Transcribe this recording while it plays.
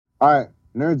All right,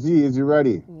 Nerd Z, is you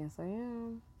ready? Yes, I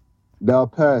am. Del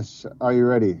Pesh, are you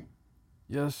ready?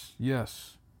 Yes,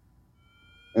 yes.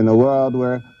 In a world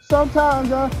where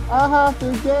sometimes I have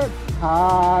to get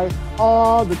high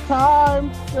all the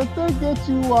time just to get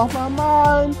you off my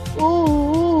mind.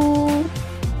 Ooh,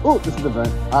 ooh, this is the event.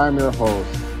 I'm your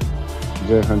host,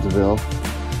 Jay Hunterville.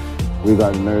 We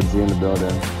got Nerd Z in the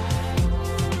building.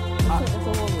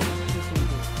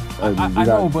 I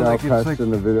know, but like it's like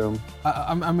in the video.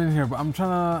 I'm in here, but I'm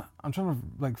trying to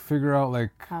like figure out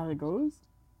like how it goes.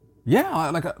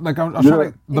 Yeah, like I'm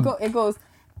trying to. It goes.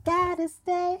 Gotta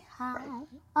stay high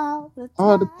all the time.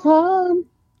 All the time.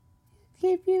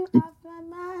 Keep you off my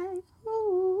mind.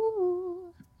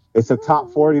 Ooh. It's a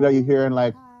top 40 that you hear in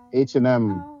like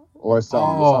H&M or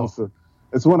something. Oh.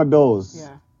 It's one of those.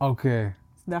 Yeah. Okay.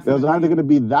 There's either going to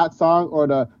be that song or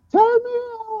the Tell Me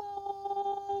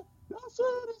Away, No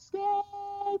Sweet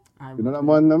Escape. You know that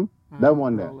one of them? That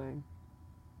one there.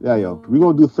 Yeah, yo. We're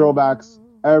going to do throwbacks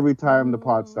every time the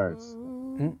pod starts.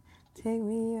 Take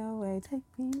me away to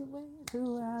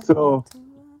so,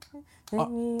 take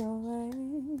me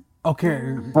away.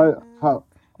 Okay. How?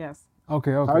 Yes.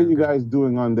 Okay. How are you guys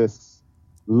doing on this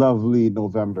lovely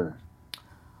November?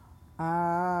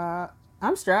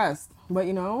 I'm stressed, but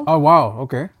you know. Oh wow.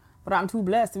 Okay. But I'm too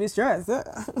blessed to be stressed.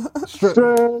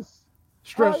 Stress.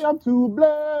 I am too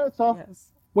blessed.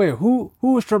 Yes. Wait,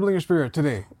 who is troubling your spirit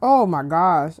today? Oh my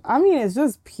gosh. I mean, it's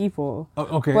just people.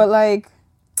 Okay. But like.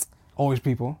 Always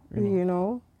people. You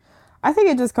know. I think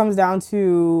it just comes down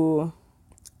to.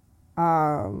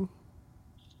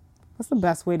 What's the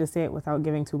best way to say it without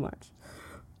giving too much?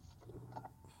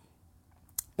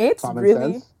 It's common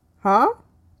really. Sense? Huh?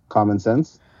 Common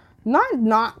sense?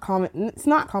 Not common. It's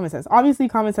not common sense. Obviously,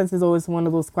 common sense is always one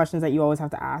of those questions that you always have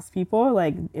to ask people.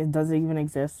 Like, does it even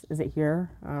exist? Is it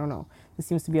here? I don't know. It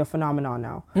seems to be a phenomenon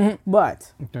now. Mm-hmm.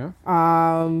 But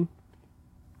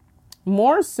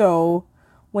more so,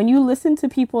 when you listen to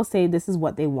people say this is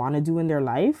what they want to do in their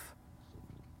life,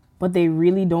 but they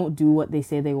really don't do what they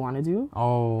say they want to do.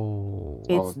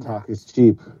 Talk is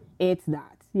cheap. It's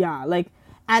that. Yeah. Like,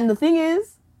 and the thing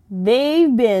is,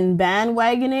 they've been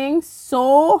bandwagoning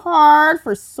so hard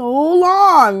for so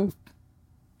long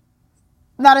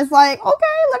that it's like,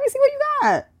 okay, let me see what you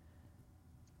got.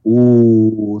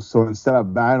 Ooh, so instead of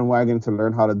bandwagoning to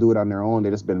learn how to do it on their own, they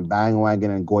just been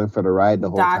bandwagoning and going for the ride the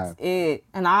whole time. That's it.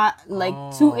 And I like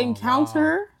to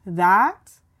encounter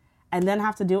that and then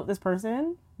have to deal with this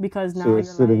person because now you're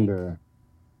sitting there.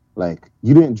 Like,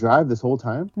 you didn't drive this whole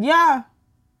time? Yeah.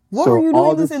 What were you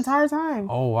doing this entire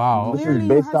time? Oh, wow. This is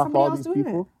based off all these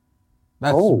people?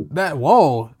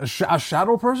 Whoa. A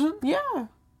shadow person? Yeah.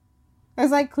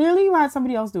 It's like, clearly you had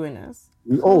somebody else doing this.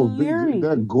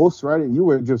 They're ghost riding. You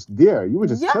were just there. You were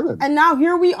just chilling. And now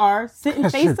here we are, sitting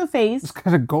face to face. This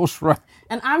guy's a ghost ride.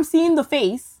 And I'm seeing the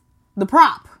face, the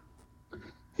prop.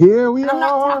 Here we are. I'm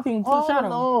not talking to the shadow.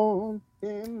 Alone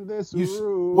in this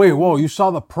room. Wait, whoa, you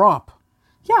saw the prop?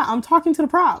 Yeah, I'm talking to the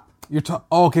prop.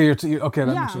 Okay. That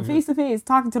makes sense. Face to face,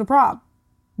 talking to the prop.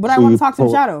 But I want to talk to the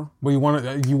shadow. But you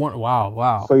want,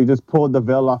 wow. So you just pulled the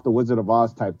veil off the Wizard of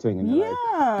Oz type thing. And yeah.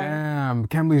 Like, damn,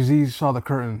 can't believe Z saw the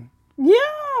curtain.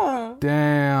 Yeah.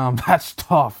 Damn, that's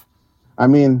tough. I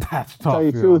mean, that's tough. Tell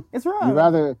you the truth, it's right. You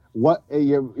rather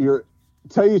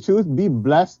tell you the truth, be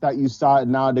blessed that you saw it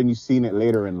now than you seen it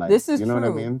later in life. This is you know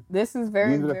true. What I mean? This is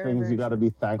very. These are the very, things very you got to be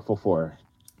thankful for.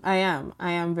 I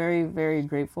am very, very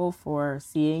grateful for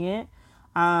seeing it.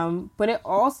 But it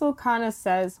also kind of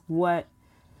says what.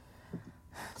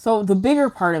 So the bigger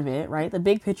part of it, right? The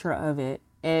big picture of it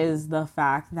is the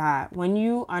fact that when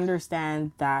you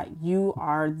understand that you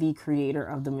are the creator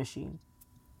of the machine.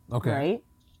 Okay. Right?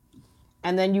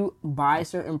 And then you buy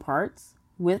certain parts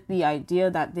with the idea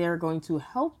that they're going to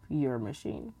help your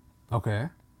machine. Okay.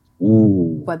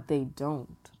 Ooh. But they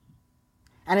don't.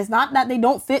 And it's not that they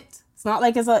don't fit. It's not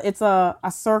like it's a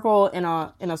circle in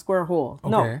a square hole.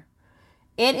 Okay. No.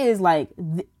 It is like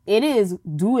it is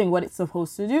doing what it's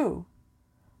supposed to do.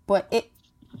 But it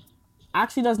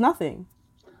actually does nothing.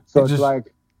 So it's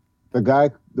like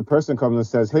the person comes and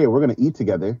says, "Hey, we're going to eat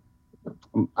together.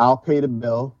 I'll pay the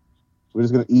bill. We're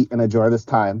just going to eat and enjoy this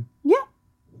time." Yeah.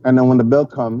 And then when the bill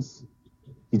comes,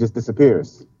 he just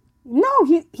disappears. No,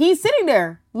 he's sitting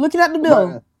there looking at the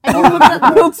bill. And you're looking at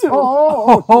the bill too.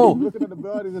 Oh. He's looking at the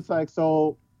bill and it's like,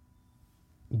 so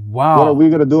wow. What are we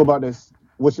going to do about this?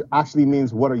 Which actually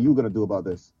means, what are you going to do about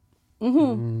this?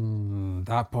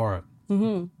 That part.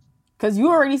 Because you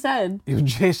already said. Even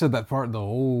Jay said that part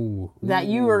though. That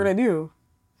you were going to do.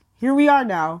 Here we are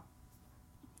now.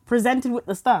 Presented with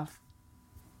the stuff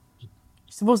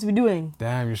you're supposed to be doing.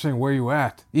 Damn, you're saying where you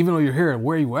at? Even though you're here,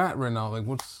 where you at right now? Like,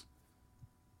 what's...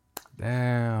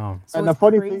 Damn. So And the it's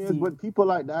funny crazy. thing is, with people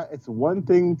like that, it's one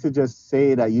thing to just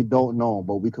say that you don't know,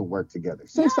 but we can work together.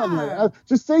 Say something like Yeah. that.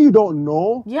 Just say you don't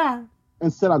know Yeah.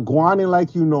 instead of guaning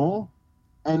like you know,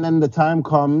 and then the time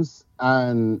comes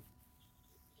and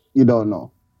you don't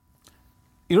know.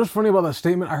 You know what's funny about that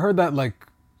statement? I heard that like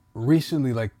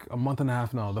recently, like a month and a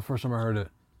half now. The first time I heard it,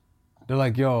 they're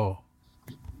like, "Yo,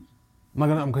 I'm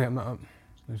not.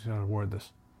 Let's see how to word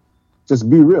this. Just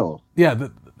be real. Yeah,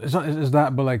 it's not. It's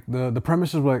that, but like the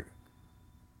premise is like,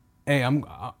 hey,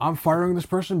 I'm firing this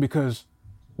person because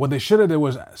what they should have did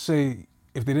was say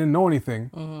if they didn't know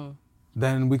anything,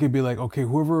 then we could be like, okay,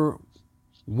 whoever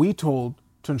we told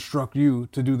to instruct you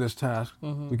to do this task,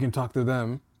 we can talk to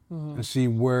them and see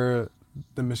where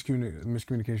the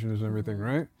miscommunication is and everything,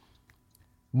 right?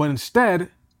 But instead,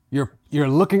 you're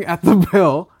looking at the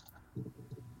bill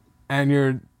and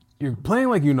you're playing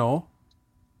like you know,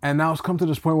 and now it's come to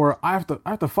this point where I have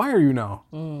to fire you now.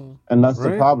 And that's the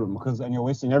Right? problem, because then you're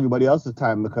wasting everybody else's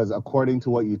time, because according to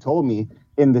what you told me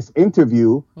in this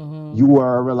interview, you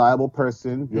are a reliable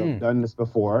person. You have done this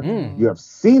before. You have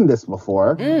seen this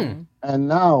before. And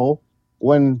now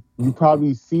when you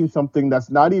probably seen something that's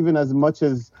not even as much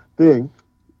as thing,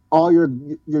 all you're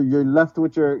left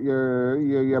with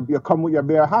you come with your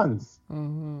bare hands.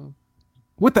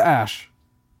 With the ash.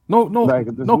 No Like,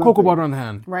 there's cocoa nothing. butter on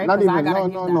hand. Right? Not 'Cause I even gotta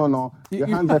give that. no. Your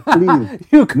hands are clean.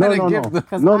 You gotta no. give the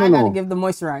Because No, I no, gotta no. give the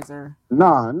moisturizer.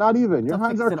 Nah, not even. Your To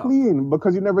hands fix are it up. clean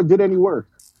because you never did any work.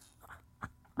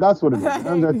 That's what it is. Your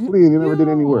hands are clean. You never did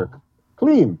any work.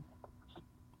 Clean.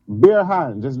 Bare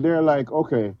hand. Just there like,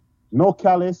 okay, no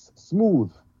callus,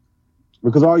 smooth.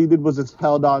 Because all you did was just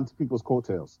held on to people's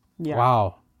coattails. Yeah.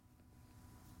 Wow.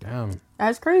 Damn.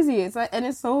 That's crazy. It's like, and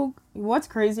it's so. What's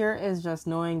crazier is just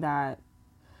knowing that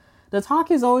the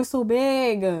talk is always so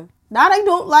big. That I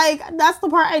don't like. That's the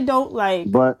part I don't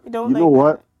like. But I don't you like know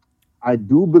what? that. I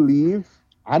do believe,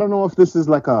 I don't know if this is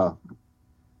like a,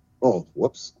 oh,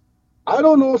 whoops. I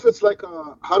don't know if it's like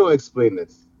a, how do I explain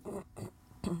this?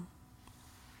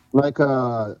 Like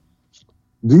a,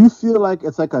 do you feel like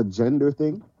it's like a gender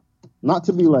thing? Not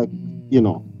to be like, you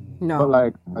know, No. but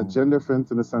like a gender difference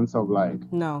in the sense of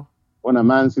like, No. when a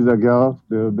man sees a girl,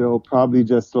 they'll probably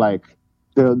just like,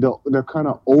 they're kind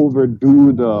of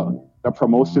overdo the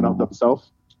promotion of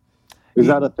themselves. Is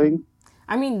that a thing?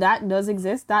 I mean, that does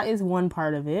exist. That is one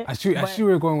part of it. I see where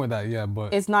you're going with that, yeah,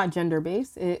 but It's not gender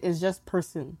based. It is just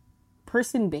person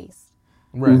based.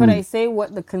 right. Could I say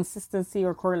what the consistency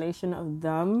or correlation of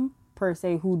them per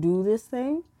se who do this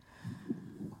thing?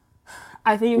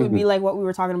 I think it would be like what we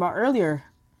were talking about earlier.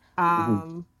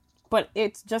 But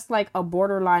it's just like a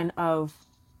borderline of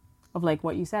like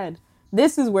what you said.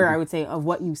 This is where I would say of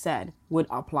what you said would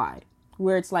apply.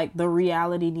 Where it's like the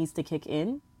reality needs to kick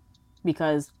in,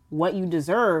 because what you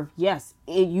deserve, yes,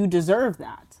 you deserve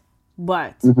that.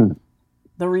 But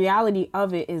the reality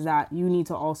of it is that you need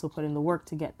to also put in the work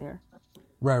to get there.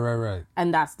 Right.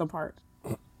 And that's the part.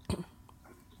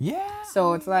 Yeah.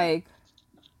 So it's like,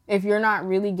 if you're not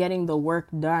really getting the work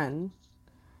done,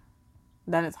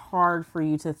 then it's hard for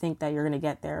you to think that you're going to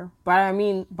get there. But I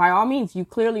mean, by all means, you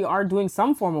clearly are doing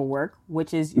some form of work,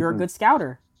 which is you're a good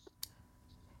scouter.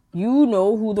 You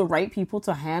know who the right people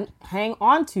to hang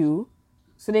on to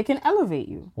so they can elevate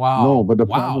you. Wow. No, but the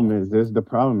Wow. problem is this. The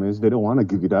problem is they don't want to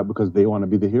give you that because they want to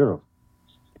be the hero.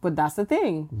 But that's the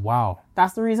thing. Wow.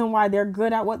 That's the reason why they're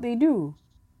good at what they do.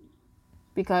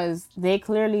 Because they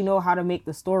clearly know how to make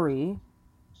the story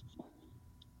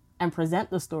and present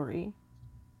the story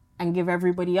and give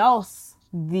everybody else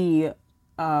the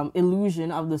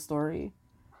illusion of the story.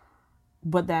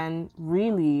 But then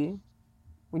really,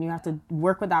 when you have to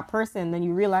work with that person, then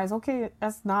you realize, okay,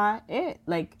 that's not it.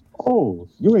 Like, Oh,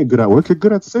 you ain't good at work. You're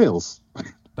good at sales.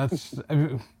 That's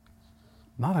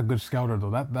not a good scouter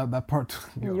though. That part.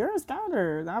 Yo, you're a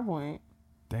scouter at that point.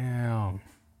 damn.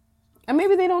 And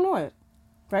maybe they don't know it,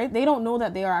 right? They don't know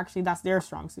that they are actually, that's their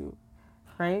strong suit,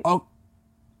 right? Oh.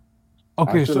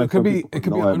 Okay, I feel so like it could some be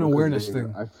people know an it because awareness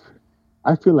thing.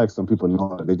 I feel like some people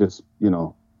know it. They just,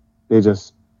 they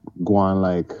just go on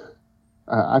like.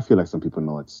 I feel like some people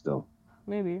know it still.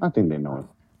 Maybe. I think they know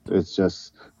it. It's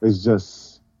just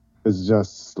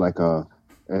like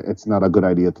it's not a good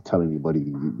idea to tell anybody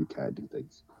you can't do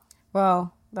things.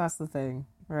 Well, that's the thing,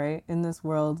 right? In this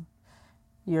world,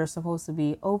 you're supposed to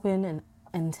be open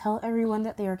and tell everyone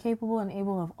that they are capable and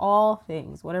able of all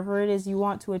things. Whatever it is you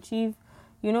want to achieve,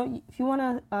 if you want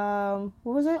to,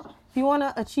 what was it? If you want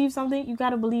to achieve something, you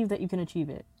got to believe that you can achieve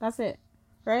it. That's it,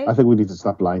 right? I think we need to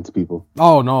stop lying to people.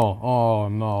 Oh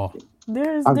no.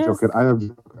 I'm joking.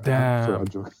 Damn. I'm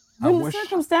joking. When the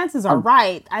circumstances are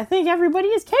right, I think everybody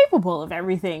is capable of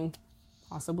everything.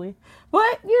 possibly.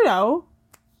 But you know,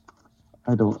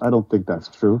 I don't think that's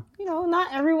true. not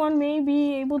everyone may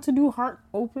be able to do heart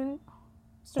surgery.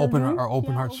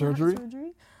 Open heart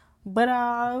surgery. But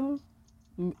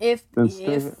if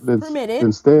Then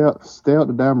permitted, stay out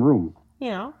the damn room.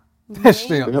 Stay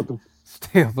Stay out out the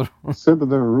stay out the room. stay out the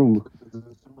damn room.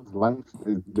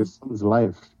 There's someone's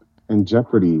life in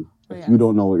jeopardy if you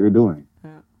don't know what you're doing.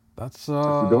 That's If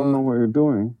you don't know what you're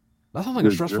doing, that sounds like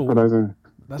you're a stressful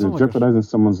jeopardizing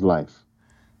someone's life.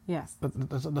 yes.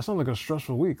 That sounds like a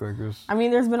stressful week. Like this. I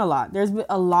mean, there's been a lot. There's been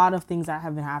a lot of things that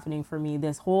have been happening for me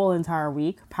this whole entire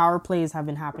week. Power plays have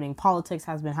been happening. Politics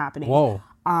has been happening. Whoa.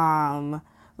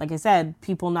 Like I said,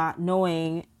 people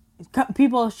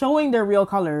showing their real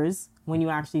colors when you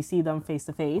actually see them face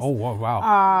to face. Oh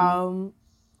wow.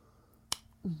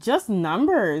 Just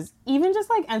numbers, even just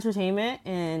like entertainment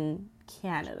in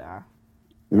Canada.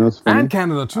 You know what's funny? And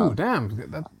Canada too.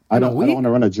 Damn. I don't want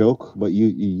to run a joke, but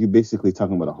you basically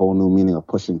talking about a whole new meaning of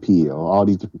pushing P or all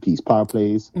these different P's, power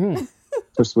plays,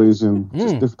 persuasion,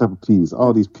 just different type of P's,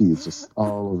 all these P's, just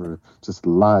all over, just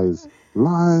lies,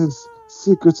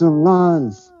 secrets and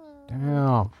lies.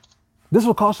 Damn. This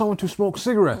will cause someone to smoke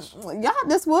cigarettes. Yeah,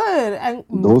 this would. And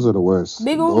those are the worst.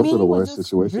 big old Those are the me was worst just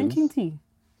situations. drinking tea.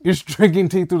 You're just drinking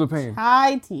tea through the pain.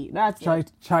 Chai tea. That's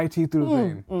it. Chai tea through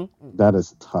the pain. That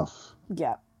is tough.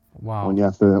 Yeah. Wow. When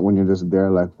you're just there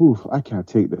like, oof, I can't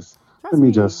take this. Trust Let me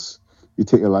me. you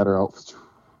take your lighter out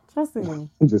Trust me.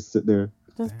 and just sit there,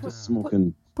 Just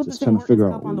smoking, put just the trying Tim to figure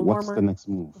Hortons out cup on the what's warmer. the next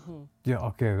move. Yeah.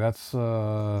 Okay. That's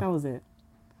That was it.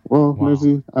 Well, Wow.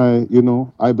 Lizzie,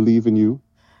 I believe in you.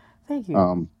 Thank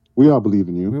you. We all believe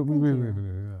in you.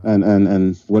 yeah.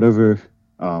 And whatever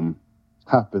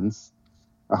happens,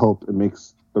 I hope it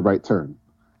makes the right turn.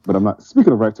 But I'm not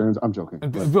speaking of right turns. I'm joking.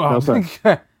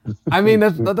 I mean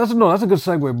that's a good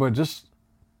segue, but just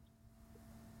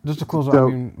to close out. So,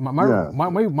 I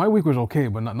mean my week was okay,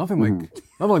 but nothing like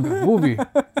the movie.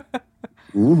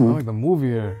 Not like the movie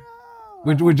here.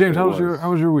 With James, how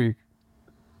was your week?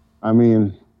 I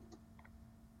mean,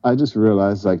 I just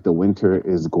realized like the winter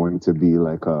is going to be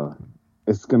like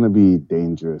it's gonna be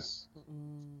dangerous.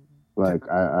 Like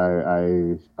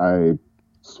I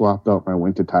swapped out my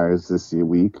winter tires this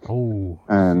week. Oh.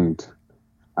 And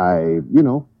I,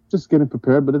 just getting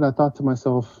prepared. But then I thought to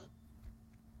myself,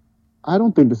 I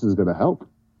don't think this is gonna help.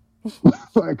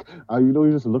 Like,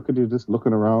 you're just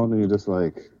looking around, and you're just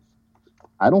like,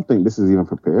 I don't think this is even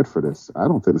prepared for this. I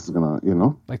don't think this is gonna,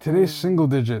 Like today's single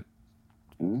digit.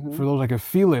 For those that can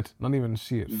feel it, not even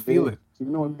see it, feel it. You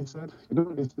know what they said?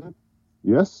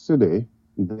 Yesterday,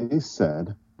 they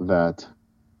said that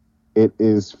it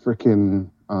is freaking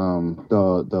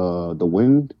the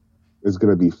wind is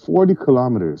gonna be 40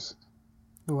 kilometers.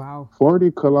 Wow.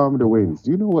 40-kilometer winds.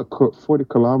 Do you know what 40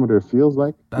 kilometer feels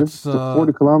like? That's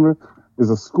 40 kilometer is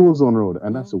a school zone road,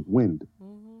 and that's a wind.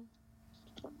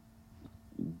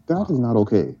 That is not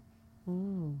okay.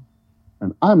 And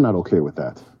I'm not okay with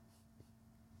that.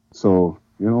 So,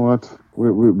 you know what?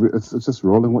 It's just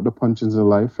rolling with the punches in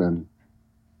life, and,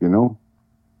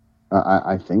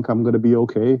 I think I'm going to be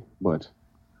okay, but,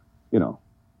 other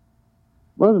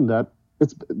than that,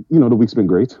 it's, the week's been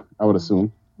great, I would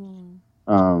assume.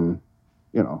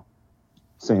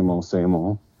 Same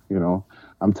old,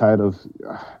 I'm tired of,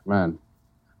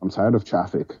 I'm tired of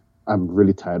traffic. I'm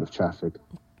really tired of traffic.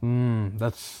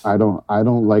 I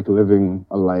don't like living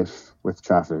a life with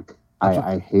traffic.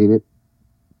 I hate it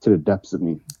to the depths of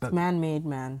me. It's man-made,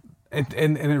 man.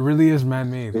 And it really is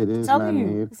man-made. It is Telling you.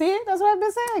 man-made. See, that's what I've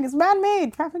been saying. It's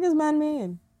man-made. Traffic is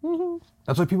man-made.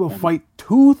 That's why people fight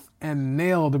tooth and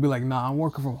nail to be like, nah, I'm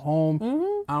working from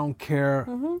home. I don't care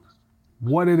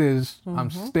what it is. I'm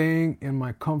staying in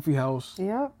my comfy house.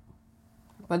 Yep.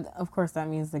 But of course, that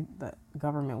means the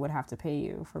government would have to pay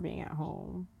you for being at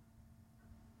home.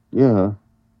 Yeah.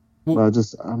 But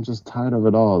I'm just tired of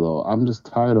it all, though. I'm just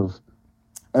tired of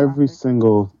every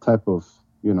single type of,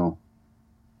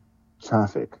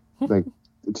 traffic. Like,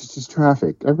 it's just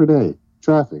traffic every day.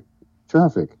 Traffic.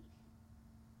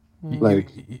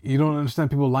 Like, you don't understand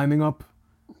people lining up.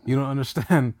 You don't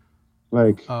understand.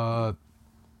 Like,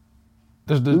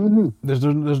 there's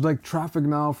like traffic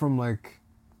now from like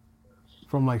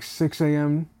 6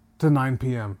 a.m. to 9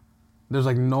 p.m. There's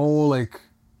like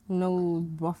no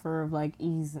buffer of like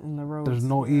ease in the road. There's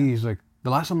no ease. Like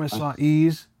the last time I saw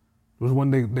ease was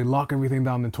when they lock everything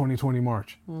down in 2020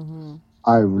 March.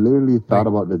 I literally thought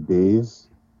about the days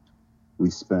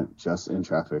we spent just in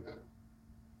traffic.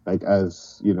 Like,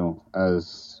 as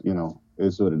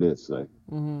is what it is. Like,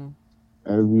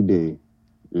 every day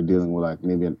you're dealing with like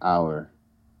maybe an hour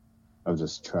of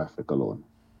just traffic alone.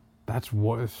 That's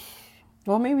what.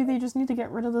 Well, maybe they just need to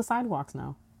get rid of the sidewalks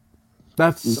now.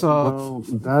 That's Well,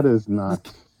 that is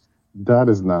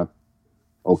not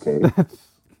okay.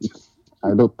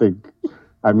 I don't think.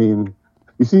 I mean,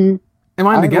 you see, am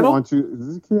I in the I don't ghetto? want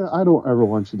you. Yeah, I don't ever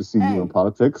want you to see you Hey, in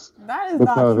politics that is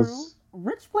not true. because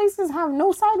Rich places have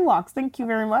no sidewalks. Thank you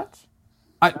very much.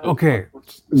 Okay.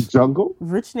 jungle.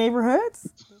 Rich neighborhoods?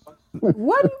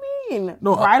 What do you mean?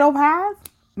 No, Bridle path?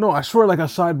 No, I swear, like a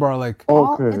sidebar, like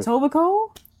All Okay.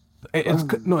 Etobicoke?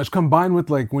 it's combined with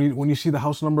like when you see the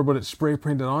house number, but it's spray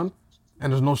painted on,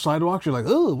 and there's no sidewalks. You're like,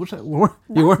 oh, what's that? Where,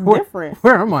 different.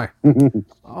 where am I?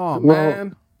 Oh Well,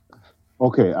 man,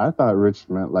 okay. I thought rich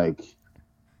meant like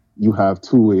you have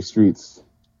two-way streets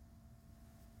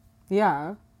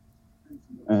Yeah.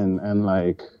 and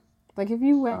like Like if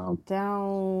you went um,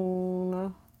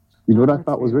 down. you know what I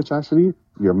thought was rich actually?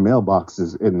 Your mailbox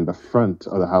is in the front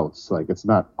of the house. Like it's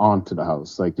not onto the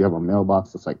house. Like you have a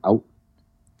mailbox that's like out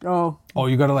Oh. oh,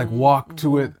 you gotta like walk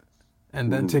to it,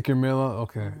 and then take your mail out.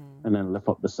 Okay, and then lift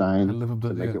up the sign and live up to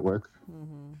the make yeah. it work.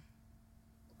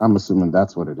 I'm assuming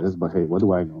that's what it is, but hey, what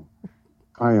do I know?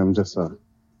 I'm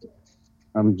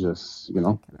just, you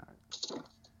know.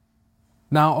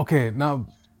 Now,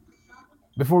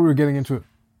 before we were getting into it,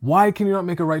 why can you not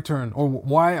make a right turn, or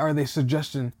why are they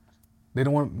suggesting they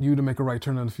don't want you to make a right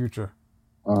turn in the future?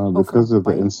 Because of the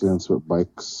bikes. incidents with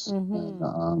bikes.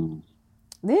 And,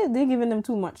 They're giving them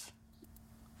too much.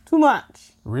 Too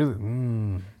much. Really?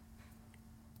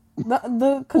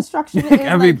 The construction is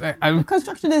I mean, the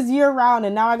construction is year round,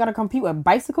 and now I gotta compete with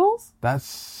bicycles.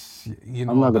 that's you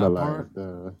know I'm not that gonna lie. part.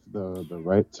 The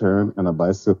right turn and a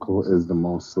bicycle is the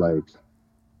most like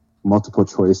multiple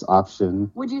choice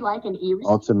option. Would you like an e-receipt?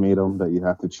 Ultimatum that you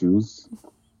have to choose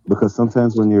because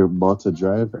sometimes when you're about to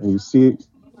drive and you see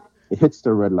it hits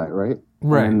the red light, right?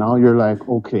 Right. And now you're like,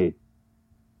 okay,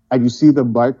 and you see the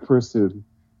bike person,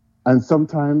 and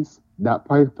sometimes that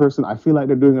bike person, I feel like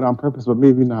they're doing it on purpose, but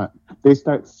maybe not. They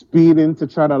start speeding to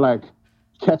try to like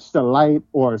catch the light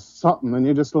or something, and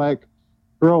you're just like,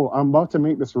 bro, I'm about to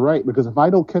make this right because if I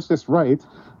don't catch this right,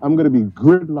 I'm gonna be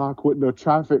gridlocked with the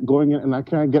traffic going in, and I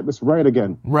can't get this right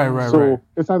again. Right. So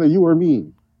it's either you or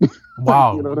me.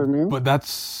 Wow. You know what I mean? But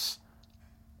that's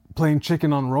playing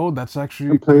chicken on road. That's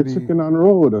actually And play pretty... chicken on the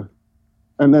road.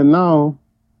 And then now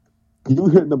you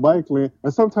hit the bike lane,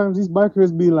 and sometimes these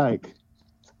bikers be like,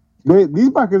 these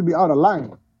bikers be out of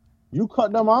line. You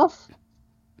cut them off,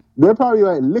 they're probably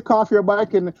like lick off your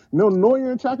bike and no know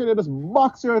you're in traffic. They just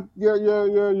box your window.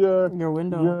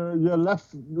 your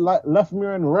left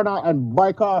mirror and run out and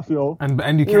bike off, yo.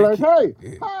 and you You're can't like,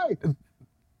 hey,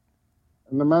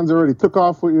 and the man's already took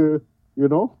off with you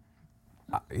know.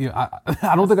 Yeah,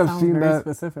 I don't think I've Sounds seen very that.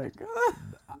 specific.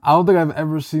 I don't think I've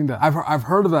ever seen that. I've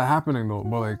heard of that happening though,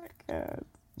 but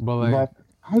But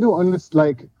I don't understand.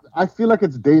 Like, I feel like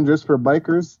it's dangerous for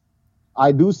bikers.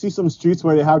 I do see some streets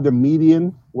where they have the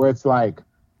median where it's like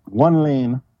one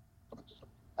lane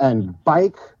and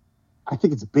bike. I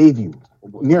think it's Bayview,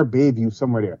 near Bayview,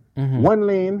 somewhere there. Mm-hmm. One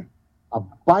lane, a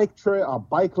bike trail, a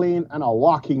bike lane, and a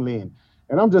walking lane.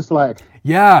 And I'm just like,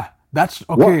 yeah, that's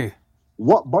okay.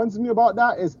 What buns me about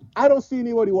that is I don't see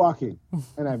anybody walking,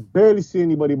 and I barely see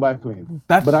anybody biking.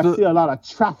 But I see a lot of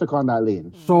traffic on that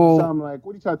lane. So I'm like,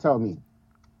 what are you trying to tell me?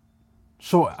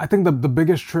 So I think the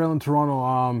biggest trail in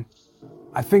Toronto,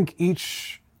 I think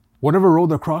whatever road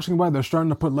they're crossing by, they're starting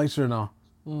to put lights there now.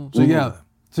 So yeah,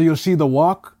 so you'll see the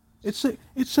walk. It's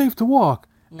safe to walk,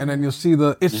 and then you'll see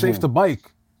it's safe to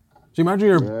bike. So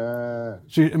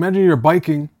imagine you're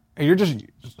biking, and you're just,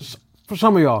 for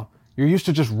some of y'all, you're used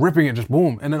to just ripping it, just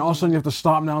boom, and then all of a sudden you have to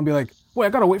stop now and be like, wait, I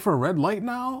gotta wait for a red light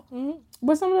now?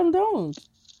 But some of them don't.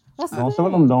 Some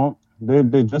of them don't. They're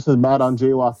just as bad on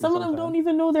jaywalking. Some of them don't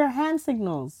even know their hand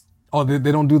signals. Oh,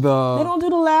 they don't do the... They don't do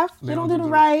the left. They don't do the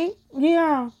right.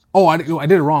 Yeah. Oh, I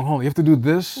did it wrong. Hold on. You have to do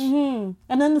this. And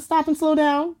then the stop and slow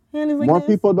down. Hand is like More this.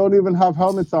 people don't even have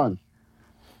helmets on.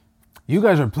 You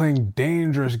guys are playing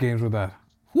dangerous games with that.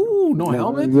 Ooh, no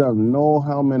helmet? You have no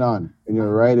helmet on, and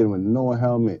you're riding with no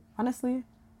helmet. Honestly,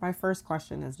 my first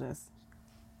question is this.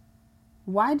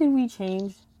 Why did we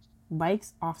change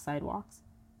bikes off sidewalks?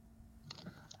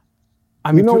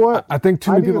 I mean, you know what? I think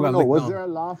too many people got licked Was down. there a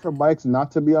law for bikes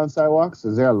not to be on sidewalks?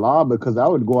 Is there a law? Because I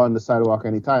would go on the sidewalk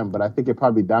anytime, but I think it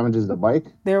probably damages the bike.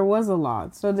 There was a law.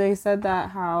 So they said that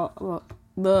how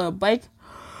the bike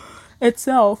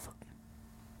itself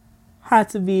had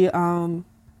to be of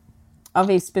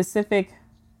a specific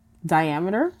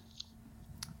diameter,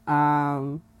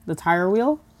 the tire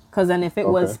wheel, because then if it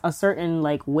was a certain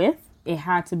like width, it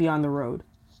had to be on the road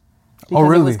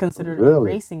because it was considered a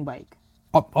racing bike.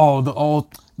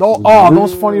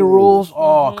 Those funny rules.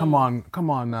 Oh, come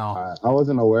on now. I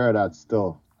wasn't aware of that.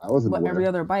 Still, I wasn't But every aware.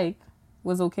 other bike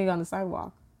was okay on the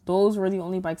sidewalk. Those were the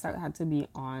only bikes that had to be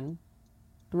on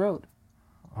the road.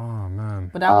 Oh man.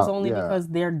 But that was only Yeah. because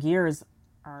their gears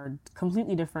are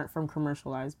completely different from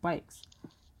commercialized bikes.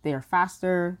 They are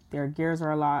faster. Their gears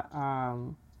are a lot.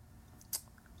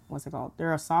 What's it called?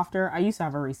 They're a softer. I used to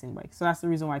have a racing bike, so that's the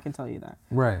reason why I can tell you that.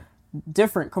 Right.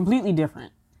 Different, completely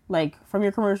different. Like from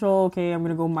your commercial, okay, I'm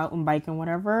gonna go mountain bike and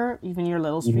whatever. Even your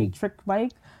little street trick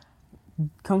bike,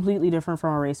 completely different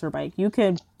from a racer bike. You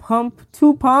can pump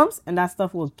 2 pumps, and that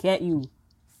stuff will get you.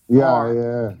 Yeah, far.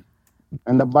 yeah.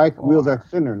 And the bike wheels are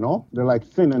thinner, no? They're like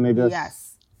thin, and they just Yes.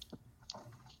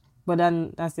 But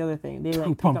then that's the other thing. They like 2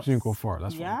 pick pumps up- you can go far.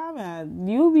 That's Yeah, man.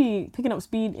 You'll be picking up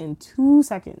speed in 2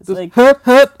 seconds. Like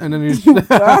hut, and then you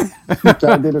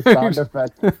gotta do the sound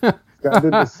effect. Gotta do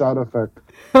the sound effect.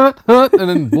 hut, and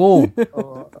then boom.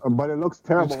 But it looks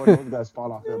terrible when those guys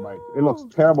fall off their bike. It looks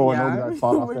terrible when those guys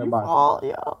fall off when their you bike. fall,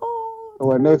 yo. So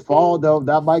when they fall,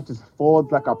 that bike just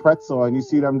folds like a pretzel, and you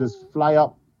see them just fly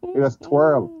up. It just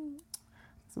twirl.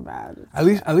 It's bad. At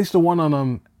least the one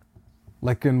on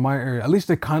like in my area, at least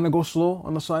they kind of go slow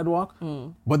on the sidewalk.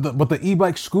 But the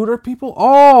e-bike scooter people,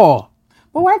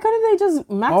 But why couldn't they just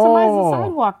maximize Oh. the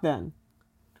sidewalk then?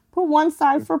 Put one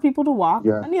side for people to walk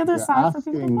Yeah, and the other you're side for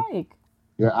people to asking- bike.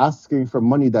 You're asking for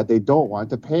money that they don't want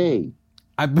to pay.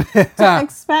 I bet.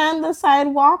 Expand the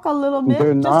sidewalk a little bit.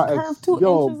 They're Just not curve 2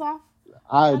 yo, inches off.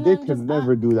 And They then can just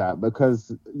never do that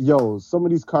because some of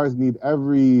these cars need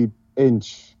every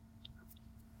inch.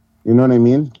 You know what I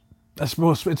mean? That's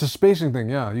supposed. It's a spacing thing.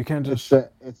 Yeah, you can't just.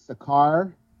 It's the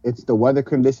car. It's the weather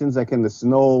conditions, like in the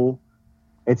snow.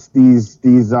 It's these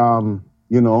the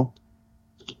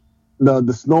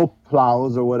snow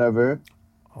plows or whatever.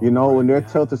 When they're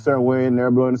tilted a certain way and they're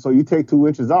blowing, so you take 2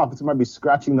 inches off, it might be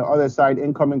scratching the other side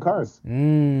incoming cars.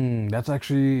 That's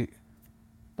actually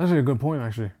a good point.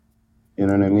 Actually, You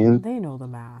know what I mean? They know the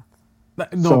math.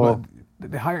 But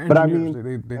they hire But I engineers. mean,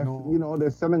 they if, know. they're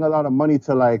sending a lot of money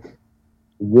to like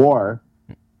war.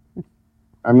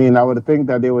 I mean, I would think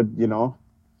that they would,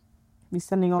 Be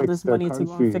sending all fix this their money to go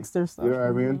country. and fix their stuff. You know what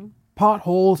I mean?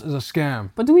 Potholes is a scam.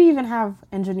 But do we even have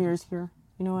engineers here?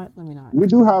 You know what? Let me not. We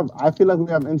do have. I feel like we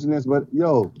have engineers, but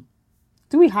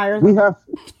Do we hire them? we have.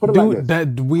 Put it like this.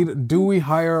 Do we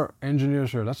hire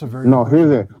engineers here? That's a very No, good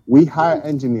here's it. We hire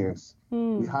engineers.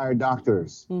 Hmm. We hire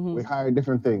doctors. Mm-hmm. We hire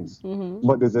different things.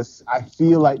 But there's this. I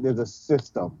feel like there's a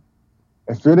system.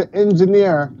 If you're the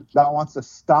engineer that wants to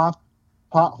stop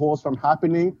potholes from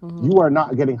happening, Mm-hmm. you are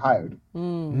not getting hired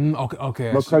Okay.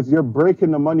 I see. because you're breaking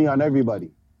the money on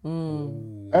everybody.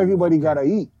 Everybody gotta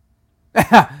eat.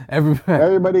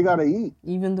 Everybody gotta eat.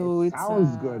 Even though it's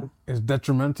Sounds good, It's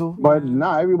detrimental. but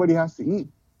not everybody has to eat.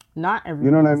 Not every.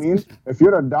 You know what I mean? If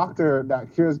you're a doctor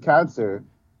that cures cancer,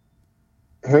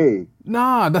 hey,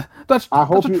 Nah, that's I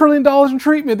hope $1 you- trillion in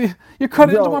treatment. You cut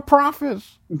it into Yo, my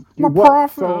profits. My what?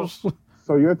 profits.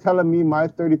 So you're telling me my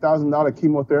 $30,000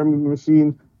 chemotherapy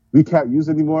machine we can't use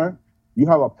anymore? You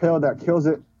have a pill that kills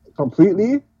it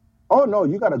completely? Oh no,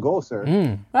 you gotta go,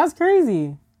 sir. That's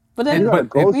crazy. But then, You gotta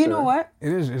go, you sir. know what?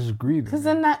 It's greedy. Because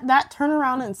then that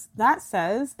turnaround and that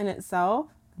says in itself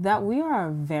that we are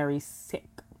a very sick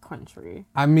country.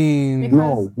 I mean, Because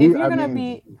No, if we- you're I gonna mean,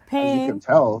 be As you paying, can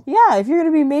tell. yeah, if you're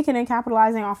gonna be making and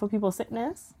capitalizing off of people's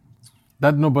sickness,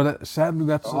 sadly,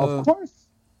 that's Of course.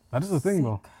 that is the thing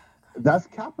though. That's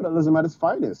capitalism at its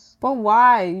finest. but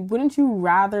why wouldn't you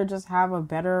rather just have a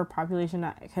better population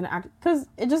that can act? Because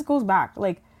it just goes back.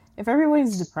 Like if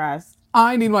everybody's depressed,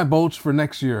 I need my boats for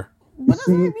next year, what does that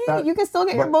see, mean? that- You can still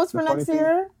get your but boats the for funny next thing-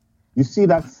 year. You see,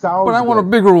 that sounds but I want a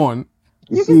good. bigger one.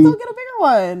 You see, can still get a bigger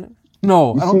one.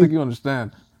 No, I don't see- think you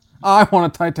understand. I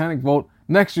want a Titanic boat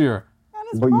next year. That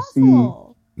is But you see-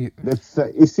 possible.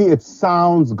 it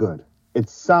sounds good. It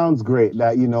sounds great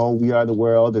that, we are the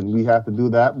world and we have to do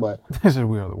that. But, This is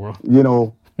we are the world.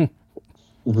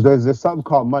 there's something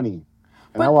called money.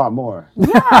 And I want more.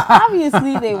 Yeah,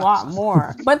 obviously they want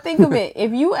more. But think of it.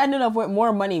 If you ended up with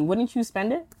more money, wouldn't you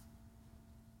spend it?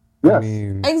 Yes. I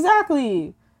mean,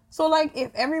 Exactly. So, like,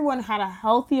 if everyone had a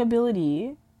healthy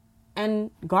ability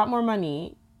and got more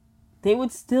money, they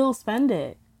would still spend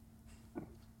it.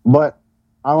 But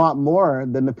I want more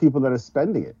than the people that are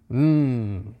spending it.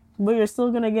 But you're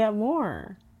still going to get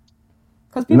more.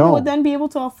 Because people No. would then be able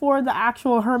to afford the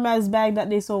actual Hermes bag that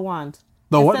they so want.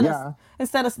 the what? Instead Yeah.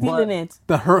 Instead of stealing But- it.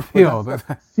 The hurt.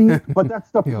 See, but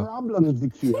that's the problem,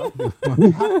 Zakia.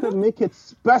 We have to make it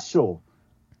special.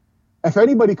 If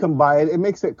anybody can buy it, it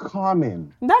makes it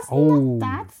common. That's Oh.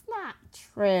 not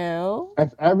true.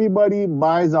 If everybody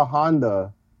buys a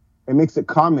Honda, It makes it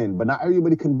common, but not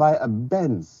everybody can buy a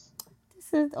Benz.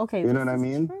 This is okay. You know This what I is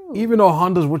mean? true. Even though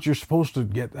Honda's what you're supposed to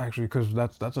get, actually, because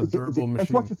that's a durable It's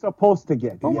machine. what you're supposed to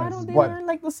get. But why Yes, don't they but learn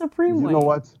like the Supreme you way? know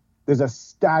what? There's a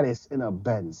status in a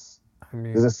Benz. I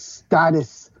mean, There's a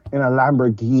status in a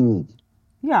Lamborghini.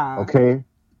 Yeah. Okay?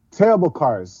 Terrible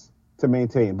cars to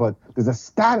maintain, but there's a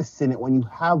status in it when you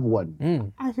have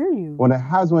one. I hear you. When it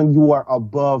has one, you are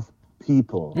above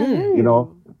people. You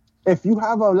know? If you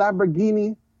have a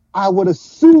Lamborghini, I would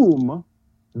assume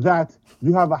that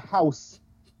you have a house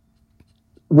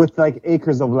with like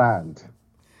acres of land.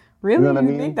 Really? You know what I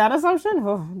mean? make that assumption?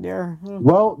 Oh, dear.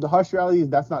 Well, the harsh reality is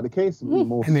that's not the case.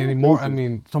 Most and anymore, cases. I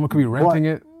mean, someone could be renting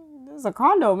it. It's a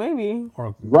condo, maybe.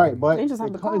 Or, Right, but They just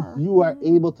have the because car. you are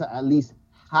able to at least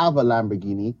have a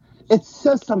Lamborghini, it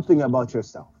says something about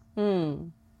yourself.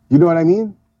 You know what I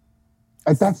mean?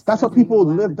 And that's how people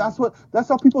live. That's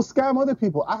how people scam other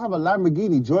people. I have a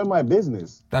Lamborghini. Join my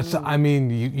business. That's, I mean,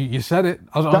 you said it.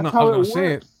 I was That's how going it to say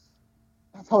it. works.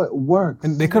 That's how it works.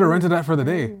 And they could have rented that for the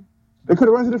day. They could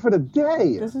have rented it for the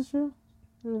day. This is true.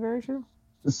 This is very true.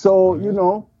 So, you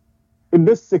know, in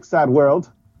this sick, sad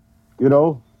world, you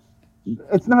know,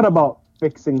 it's not about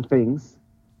fixing things.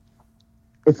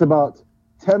 It's about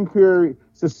temporary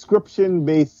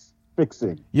subscription-based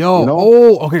fixing. Yo, you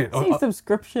know? okay. Say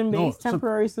subscription-based, no,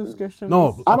 temporary subscription.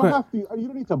 No, I don't okay. have to. You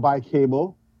don't need to buy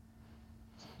cable.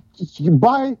 You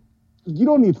buy. You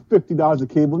don't need $50 of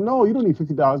cable. No, you don't need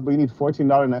 $50, but you need $14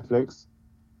 Netflix,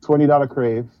 $20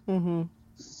 Crave,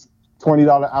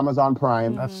 $20 Amazon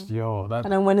Prime. That's, that.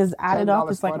 And then when it's added up,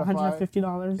 it's like Spotify.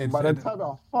 $150. By the time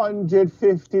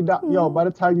 $150, yo, by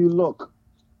the time you look,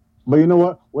 but you know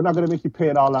what? We're not gonna make you pay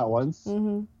it all at once.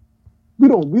 We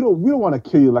don't want to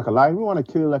kill you like a lion. We want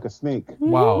to kill you like a snake.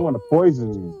 Wow. We want to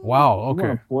poison you. Wow, We want okay.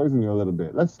 to poison you a little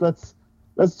bit. Let's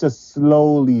just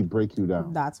slowly break you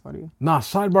down. That's funny. Nah,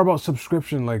 sidebar about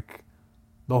subscription, like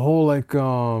the whole like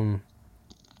I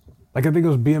think it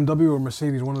was BMW or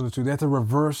Mercedes, one of the two. They had to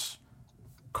reverse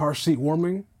car seat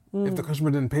warming if the customer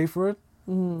didn't pay for it,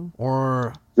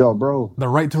 or Yo, bro, the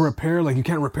right to repair. Like you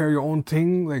can't repair your own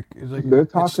thing. Like it's like they're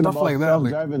it's talking stuff about like that.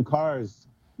 Like, self-driving cars.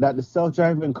 That the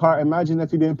self-driving car. Imagine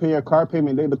if you didn't pay your car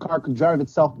payment, the car could drive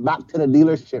itself back to the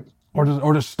dealership.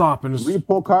 or just stop and just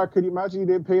Repo car. Could you imagine you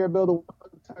didn't pay your bill?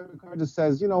 The car just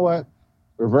says, you know what,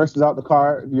 reverses out the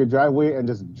car, your driveway, and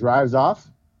just drives off.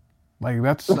 like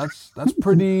that's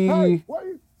pretty. Hey,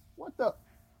 what the?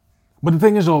 But the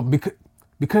thing is though,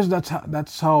 because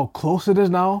that's how close it is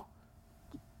now.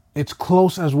 It's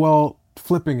close as well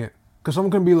flipping it, because someone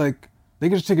can be like, they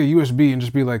can just take a USB and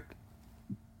just be like,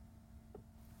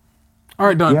 all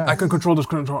right, done. Yes. I can control this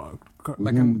control. I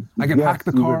can Yes, hack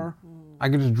the you car. I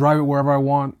can just drive it wherever I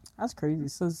want. That's crazy.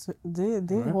 So they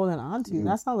holding on to you.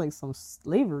 That sounds like some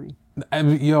slavery.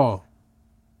 And yo,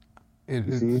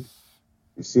 You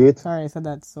see it? Sorry, I said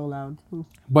that so loud.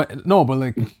 but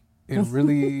like it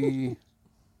really.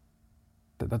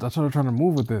 That's what they're trying to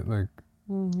move with it. Like,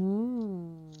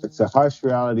 It's a harsh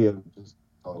reality of just,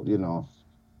 you know,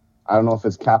 I don't know if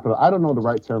it's capital. I don't know the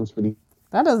right terms for these.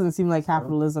 That doesn't seem like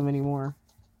capitalism anymore.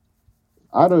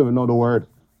 I don't even know the word.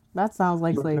 That sounds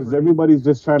like Because slavery. everybody's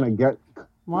just trying to get, everybody's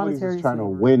Monetary just trying to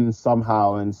slavery. win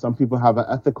somehow. And some people have an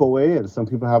ethical way and some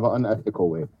people have an unethical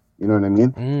way. You know what I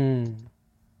mean?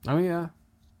 I mean, yeah.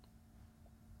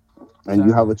 And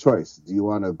you have a choice. Do you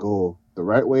want to go the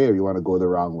right way or you want to go the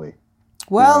wrong way?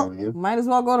 Well, You know what I mean? might as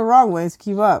well go the wrong way to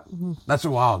keep up. That's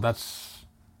wow. That's,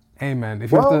 hey man.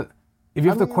 If you Well,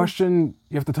 have to mean- question,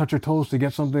 you have to touch your toes to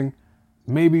get something.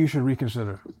 Maybe you should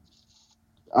reconsider.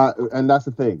 And that's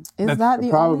the thing. Is that the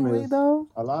problem only way is- though?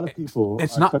 A lot of people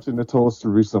It's are not- touching the toes to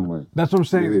reach somewhere. That's what I'm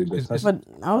saying. Really, It's- that's- But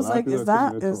I was A lot of like, people is are that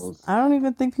touching their is? toes. I don't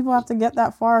even think people have to get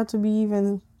that far to be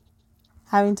even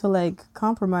having to like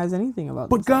compromise anything about.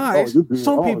 But themselves. guys,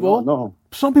 some people No.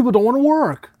 some people don't want to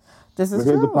work. This is But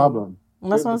here's true. the problem.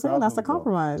 And that's Here's what I'm the saying. That's the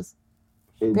problem, though. compromise.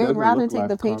 It They'd doesn't rather look take like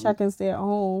the paycheck and stay at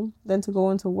home than to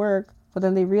go into work. But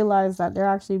then they realize that they're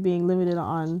actually being limited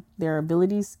on their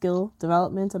ability, skill,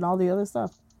 development, and all the other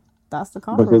stuff. That's the But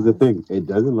compromise. here's the thing. It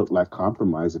doesn't look like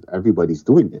compromise if everybody's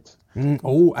doing it.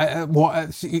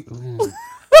 See,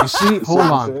 you see, hold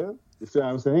on. You see what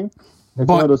I'm saying? It's But-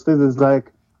 one of those things. It's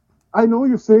like, I know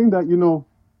you're saying that, you know,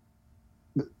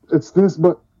 it's this,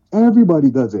 but everybody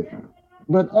does it.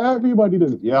 But everybody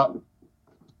does it. Yeah.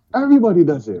 Everybody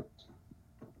does it.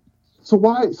 So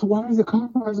why is it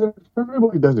compromise if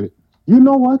everybody does it? You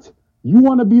know what? You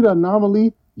want to be the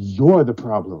anomaly, you're the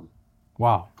problem.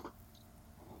 Wow.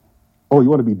 Oh, you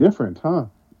want to be different, huh?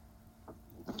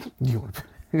 You want to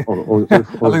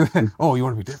Oh, you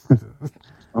want to be different.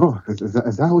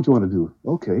 is that what you want to do?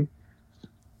 Okay.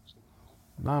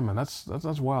 Nah, man, that's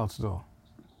wild still.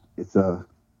 It's a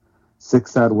sick,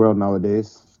 sad world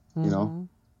nowadays. You know, Mm-hmm.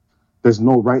 there's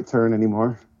no right turn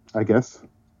anymore, I guess.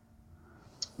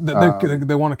 They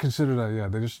want to consider that. Yeah,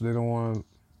 they don't want.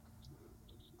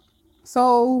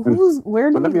 So And, where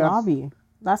do but we let me ask. lobby?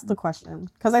 That's the question.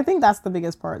 Because I think that's the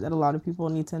biggest part that a lot of people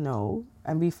need to know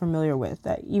and be familiar with.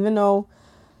 That even though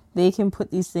they can put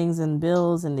these things in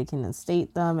bills and they can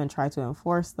instate them and try to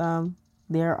enforce them,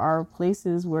 there are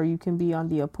places where you can be on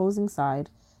the opposing side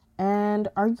and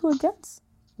argue against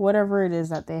whatever it is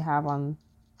that they have on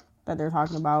that they're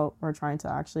talking about or trying to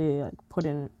actually like, put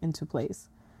into place.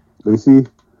 But you see,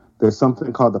 there's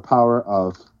something called the power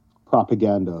of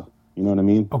propaganda. You know what I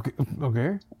mean? Okay,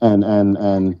 okay.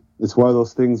 And it's one of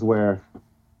those things where,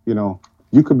 you know,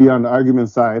 you could be on the argument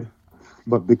side,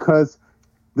 but because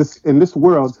in this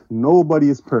world nobody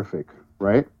is perfect,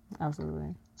 right?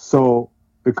 Absolutely. So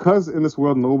because in this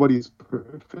world nobody is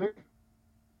perfect,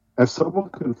 if someone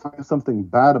can find something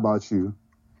bad about you,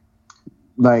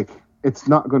 like it's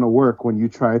not gonna work when you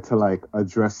try to like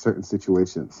address certain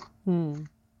situations.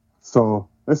 So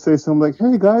let's say something like,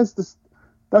 "Hey guys,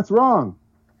 that's wrong.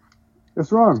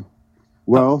 It's wrong."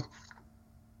 Well,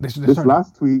 this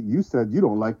last tweet you said you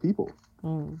don't like people.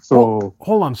 So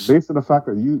hold on. Based on the fact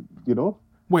that you know.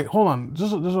 Wait, hold on.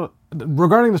 Just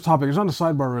regarding this topic, it's on the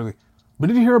sidebar really. But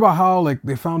did you hear about how like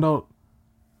they found out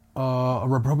a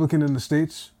Republican in the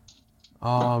States,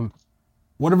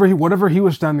 whatever he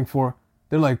was standing for,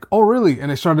 they're like, oh really?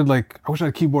 And they started like, I wish I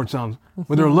had keyboard sounds,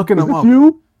 but they were looking him up.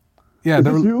 You? Yeah, Is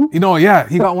this you? You know, yeah,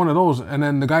 he got one of those, and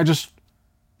then the guy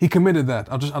he committed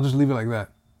that. I'll just leave it like that,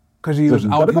 because he was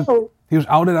out. He was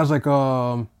outed as like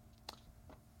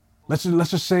let's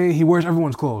just say he wears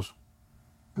everyone's clothes,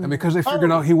 and because they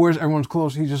figured out he wears everyone's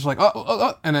clothes, he's just like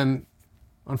and then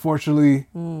unfortunately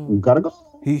you gotta go.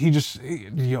 He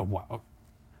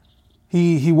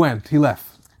left.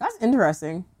 That's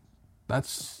interesting.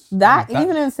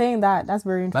 Even in saying that's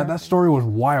very interesting. That story was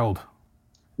wild.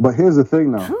 But here's the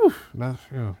thing now. Whew,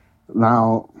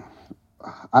 Now,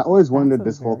 I always wondered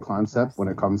this whole concept when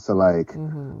it comes to like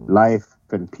life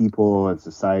and people and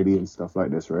society and stuff like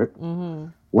this, right?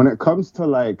 When it comes to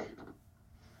like,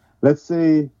 let's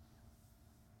say,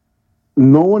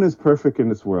 no one is perfect in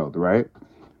this world, right?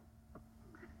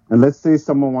 And let's say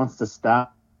someone wants to stand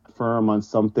firm on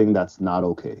something that's not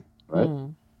okay, right?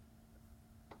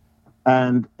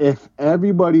 And if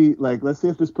everybody, like, let's say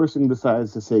if this person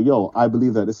decides to say, yo, I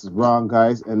believe that this is wrong,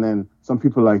 guys. And then some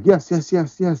people are like, yes,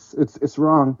 it's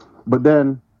wrong. But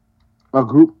then a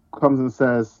group comes and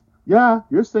says, yeah,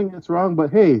 you're saying it's wrong. But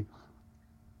hey,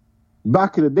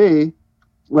 back in the day,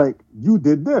 like, you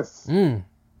did this. And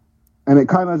it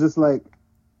kind of just like,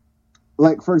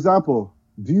 for example,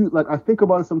 I think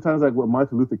about it sometimes, like with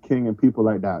Martin Luther King and people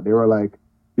like that. They were like,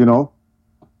 you know,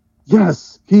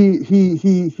 yes,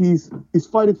 he's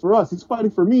fighting for us. He's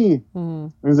fighting for me.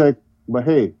 And he's like, but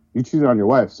hey, you cheated on your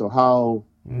wife. So how?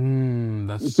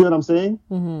 You see what I'm saying?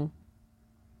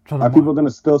 Are people gonna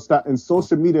still stop in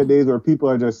social media days where people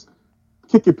are just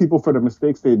kicking people for the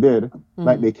mistakes they did,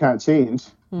 like they can't change?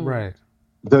 Right.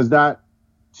 Does that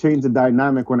change the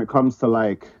dynamic when it comes to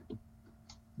like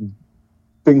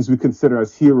things we consider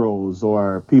as heroes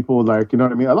or people like, you know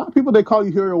what I mean? A lot of people, they call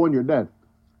you hero when you're dead.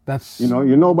 That's, you know,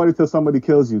 you're nobody till somebody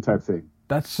kills you type thing.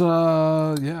 That's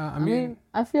yeah. I mean,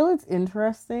 I feel it's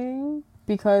interesting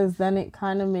because then it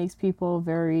kind of makes people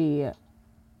very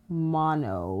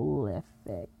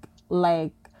monolithic.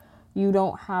 Like you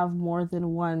don't have more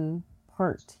than one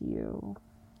part to you.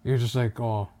 You're just like,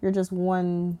 oh. You're just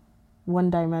one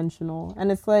dimensional.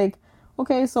 And it's like,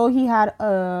 okay, so he had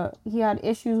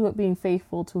issues with being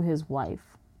faithful to his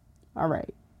wife. All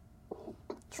right.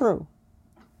 True.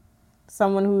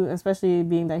 Someone who, especially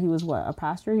being that he was a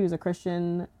pastor, he was a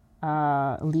Christian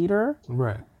leader.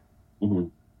 Right.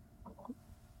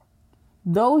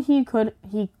 Though he could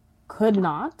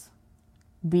not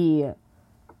be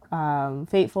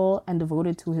faithful and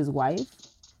devoted to his wife,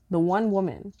 the one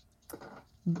woman,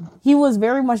 he was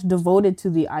very much devoted to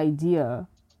the idea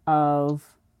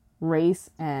of race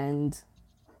and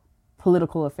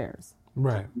political affairs.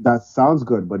 Right. That sounds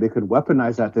good, but they could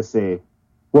weaponize that to say,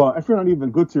 well, if you're not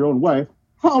even good to your own wife,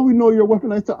 how we know you're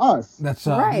weaponized to us? That's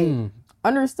right.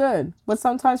 Understood. But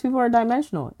sometimes people are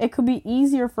dimensional. It could be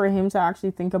easier for him to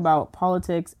actually think about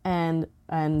politics and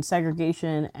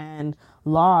segregation and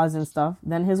laws and stuff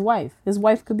than his wife. His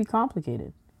wife could be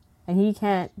complicated. And he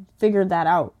can't figure that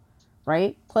out.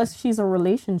 Right? Plus, she's a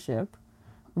relationship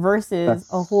versus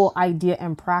a whole idea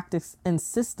and practice and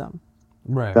system.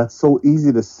 Right. That's so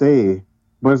easy to say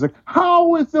But it's like,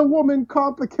 how is a woman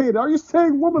complicated? Are you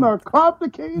saying women are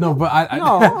complicated? No, but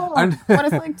No, but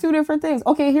it's like two different things.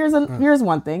 Okay, here's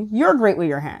one thing. You're great with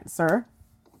your hands, sir.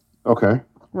 Okay.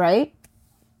 Right?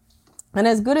 And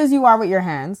as good as you are with your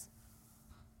hands,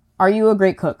 are you a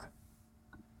great cook?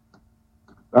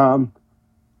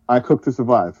 I cook to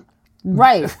survive.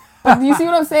 Right. But you see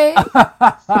what I'm saying?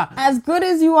 As good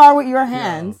as you are with your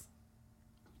hands,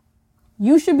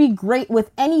 you should be great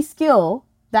with any skill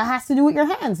that has to do with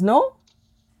your hands, no?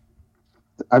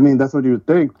 I mean, that's what you would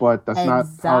think, but that's not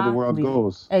how the world Exactly.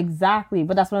 goes. Exactly.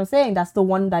 But that's what I'm saying. That's the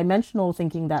one-dimensional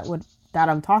thinking that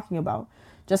I'm talking about.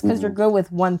 Just because you're good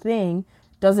with one thing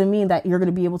doesn't mean that you're going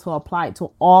to be able to apply it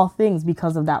to all things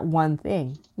because of that one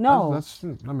thing. No.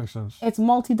 That makes sense. It's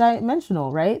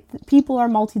multidimensional, right? People are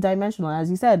multidimensional. As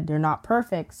you said, they're not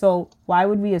perfect. So why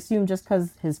would we assume just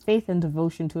because his faith and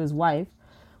devotion to his wife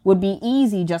would be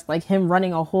easy, just like him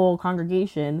running a whole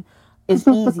congregation is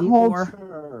That's easy? the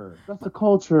culture. That's the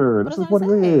culture. This is what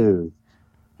it is.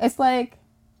 It's like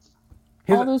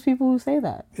all those people who say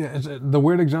that. Yeah, the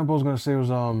weird example I was gonna say was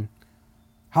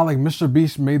how like Mr.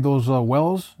 Beast made those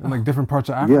wells in like different parts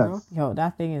of Africa. Yes. Yo,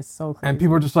 that thing is so crazy. And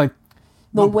people are just like,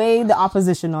 the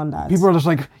opposition on that. people are just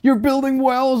like, you're building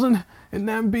wells in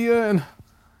Namibia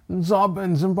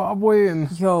and Zimbabwe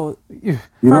and Yo,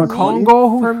 know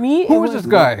Congo. for me, who is this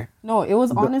guy? No, it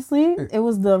was honestly, it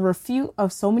was the refute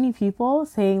of so many people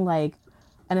saying like,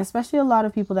 and especially a lot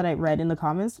of people that I read in the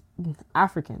comments,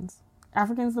 Africans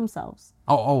themselves,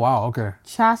 Oh wow, okay.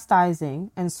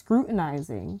 chastising and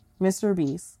scrutinizing Mr.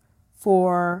 Beast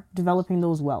for developing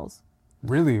those wells.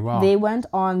 Really? Wow. They went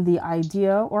on the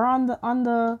idea or on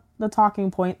the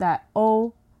talking point that,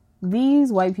 oh,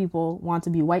 these white people want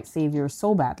to be white saviors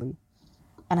so badly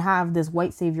and have this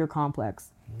white savior complex.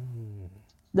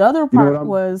 The other part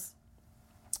was,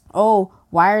 oh,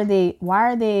 why are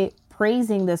they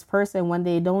praising this person when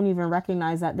they don't even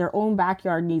recognize that their own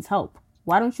backyard needs help?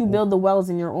 Why don't you build the wells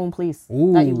in your own place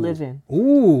that you live in?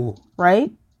 Ooh.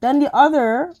 Right? Then the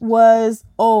other was,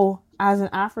 oh, as an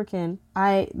African,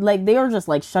 they were just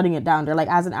like shutting it down. They're like,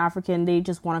 as an African, they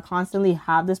just want to constantly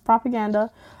have this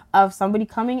propaganda of somebody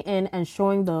coming in and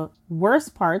showing the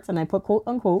worst parts, and I put quote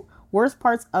unquote, worst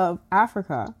parts of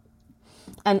Africa,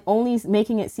 and only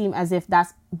making it seem as if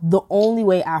that's the only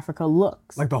way Africa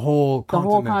looks. Like the whole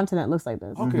continent looks like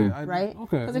this. Okay. Right?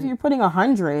 Okay. Because if you're putting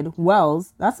 100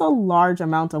 wells, that's a large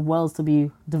amount of wells to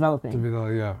be developing.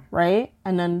 Yeah. Right?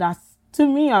 And then that's, to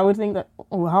me, I would think that,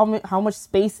 oh, how much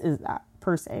space is that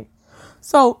per se?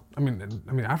 So I mean,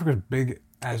 Africa's big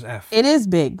as F. it is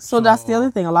big. So that's the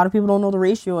other thing. A lot of people don't know the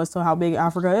ratio as to how big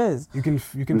Africa is. You can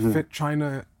fit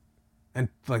China and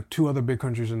like two other big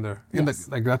countries in there. Yes.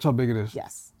 Like that's how big it is.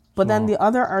 Yes. But then the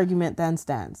other argument then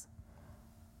stands.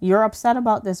 You're upset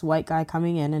about this white guy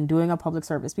coming in and doing a public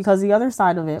service, because the other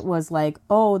side of it was like,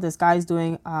 oh, this guy's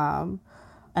doing an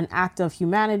act of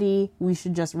humanity. We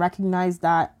should just recognize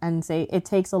that and say it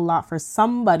takes a lot for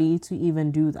somebody to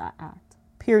even do that act.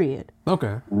 Period.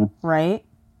 Okay. Right?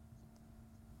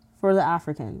 For the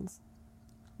Africans.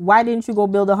 Why didn't you go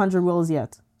build 100 wells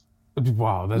yet?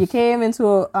 Wow. You came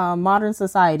into a modern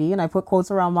society, and I put quotes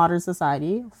around modern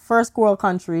society, first world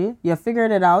country, you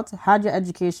figured it out, had your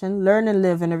education, learn and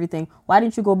live and everything. Why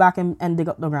didn't you go back and dig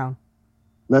up the ground?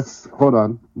 Hold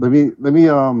on. Let me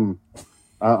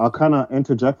I'll kind of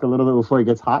interject a little bit before it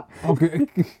gets hot. Okay.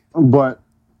 But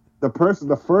the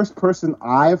first person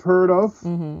I've heard of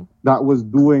that was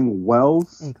doing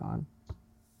wells, Akon.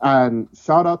 and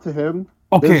shout out to him.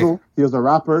 Okay. Bizzle. He was a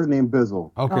rapper named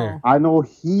Bizzle. Okay. I know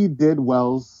he did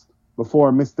wells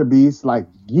before Mr. Beast, like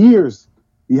years.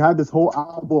 He had this whole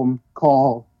album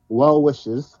called Well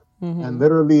Wishes, and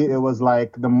literally it was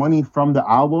like the money from the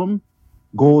album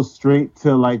goes straight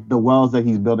to like the wells that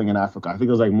he's building in Africa. I think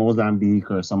it was like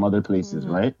Mozambique or some other places,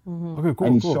 right? Okay, cool.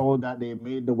 And he showed that they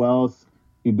made the wells.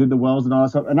 He did the wells and all that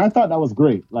stuff. And I thought that was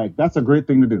great. Like, that's a great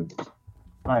thing to do.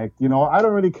 Like, I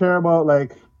don't really care about,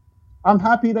 like, I'm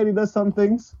happy that he does some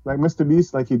things. Like Mr.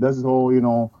 Beast, like he does his whole,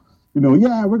 yeah,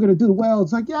 we're going to do the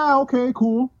wells. Like, yeah, okay,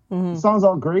 cool. Sounds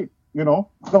all great, I don't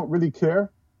really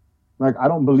care. Like, I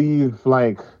don't believe,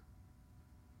 like,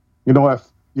 if,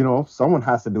 someone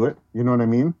has to do it. You know what I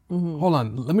mean? Hold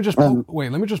on. Let me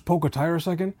just poke a tire a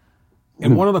second.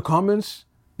 In one of the comments,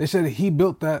 they said he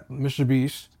built that, Mr.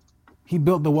 Beast. He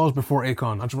built the wells before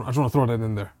Akon. I just want to throw that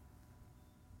in there.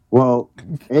 Well,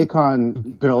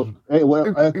 Akon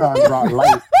brought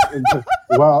light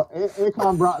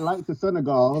Akon brought light to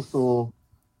Senegal, so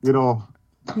that's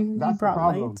the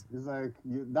problem. Light. It's like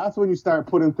that's when you start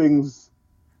putting things.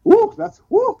 Woo! That's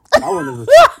woo! And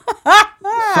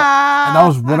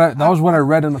that was what I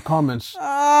read in the comments.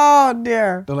 Oh out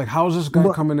there. They're like, how is this guy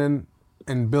coming in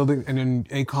and building and in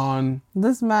Akon?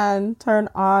 This man turned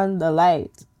on the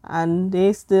light, and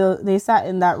they sat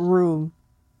in that room,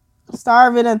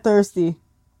 starving and thirsty,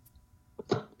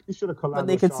 You should have collabed but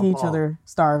they with could Sean see each Paul. other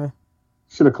starving.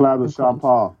 Should have collabed with Sean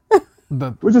Paul.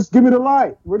 The, We're just give me the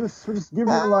light. We're just giving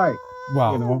the light.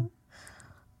 wow. You know,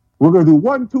 we're gonna do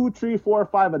 1, 2, 3, 4,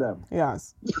 5 of them.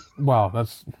 Yes. Wow,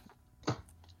 that's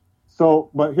So,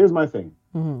 but here's my thing.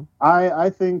 Mm-hmm. I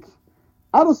think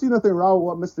I don't see nothing wrong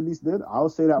with what Mr. Beast did. I'll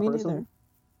say that Me personally.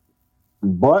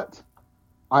 neither. But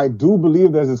I do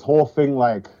believe there's this whole thing,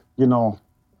 like, you know,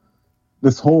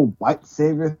 this whole white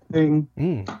savior thing,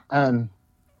 and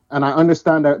I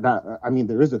understand that I mean,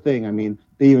 there is a thing. I mean,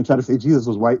 they even try to say Jesus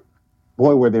was white.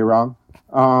 Boy, were they wrong.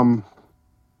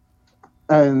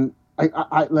 And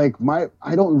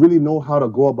I don't really know how to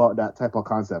go about that type of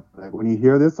concept. Like, when you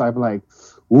hear this, I'm like,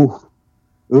 ooh,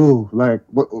 like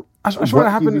what is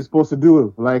he supposed to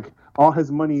do? Like, all his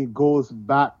money goes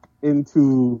back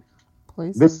into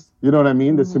Places. this, you know what I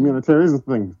mean? This humanitarianism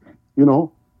thing, you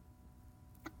know?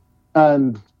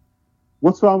 And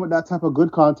what's wrong with that type of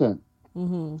good content?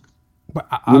 Mm-hmm. But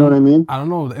You know what I mean? I don't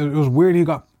know. It was weird. He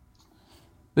got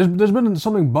there's been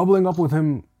something bubbling up with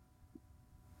him.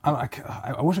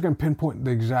 I wish I can pinpoint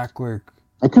the exact like.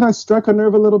 And can I strike a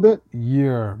nerve a little bit?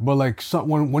 year, but like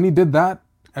when he did that,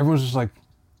 everyone's just like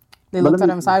They But looked let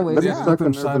at me- him sideways. let me Yeah. strike looked at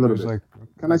him a nerve a little sideways, bit.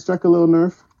 like Can I strike a little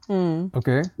nerve?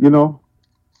 okay. You know?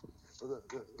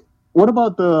 What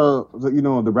about the you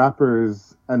know, the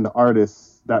rappers and the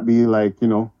artists that be like, you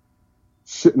know,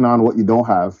 shitting on what you don't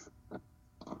have?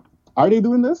 Are they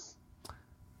doing this?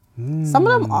 Some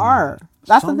of them are.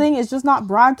 That's the thing. It's just not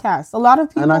broadcast. A lot of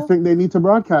people. And I think they need to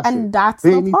broadcast And it. that's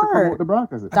they the need part. to promote the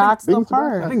broadcast. That's They the need to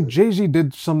part. broadcast I think Jay-Z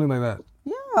did something like that.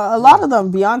 Yeah, a lot of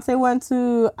them. Beyonce went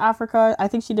to Africa. I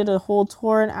think she did a whole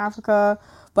tour in Africa,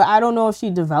 but I don't know if she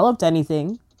developed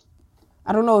anything.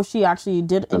 I don't know if she actually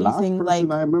did The last anything person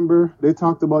like. I remember they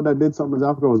talked about that did something in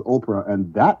Africa was Oprah,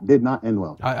 and that did not end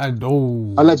well.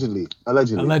 Allegedly,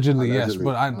 yes,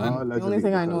 but The only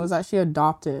thing I know is that she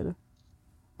adopted,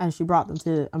 and she brought them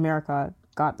to America,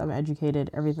 got them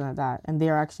educated, everything like that, and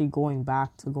they're actually going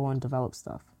back to go and develop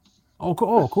stuff.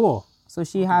 cool. So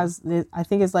she has, I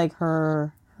think it's like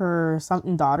her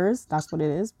something daughters. That's what it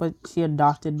is. But she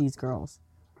adopted these girls.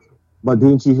 But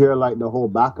didn't you hear like the whole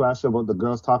backlash about the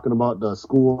girls talking about the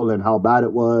school and how bad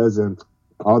it was and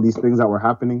all these things that were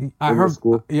happening in the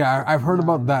school? Yeah, I've heard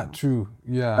about that too.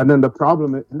 Yeah. And then the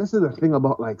problem is, and this is the thing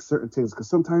about like certain things, because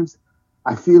sometimes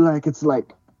I feel like it's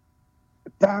like,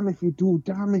 damn if you do,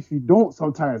 damn if you don't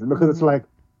sometimes. Because it's like,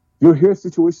 you'll hear a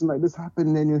situation like this happen,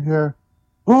 and then you hear,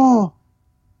 oh,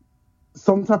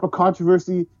 some type of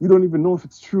controversy, you don't even know if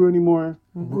it's true anymore.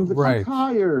 Like, Right.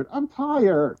 I'm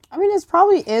tired. I mean, it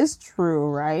probably is true,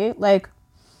 right? Like,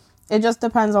 it just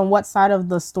depends on what side of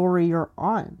the story you're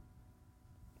on.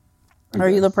 Are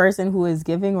you the person who is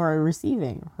giving or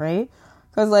receiving, right?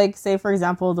 Because, like, say, for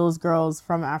example, those girls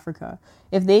from Africa,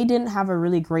 if they didn't have a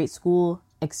really great school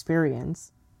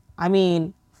experience, I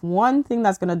mean, one thing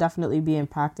that's going to definitely be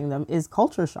impacting them is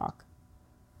culture shock.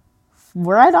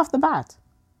 Right off the bat.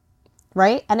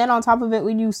 Right? And then on top of it,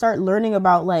 when you start learning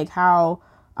about like how,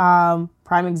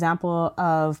 prime example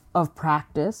of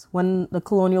practice, when the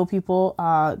colonial people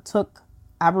took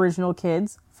Aboriginal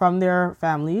kids from their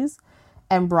families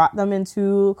and brought them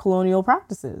into colonial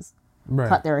practices. Right.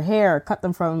 Cut their hair, cut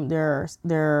them from their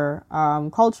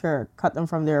culture, cut them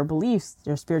from their beliefs,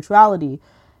 their spirituality,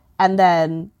 and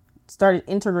then started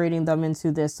integrating them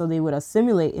into this so they would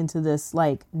assimilate into this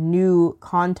like new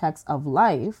context of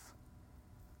life.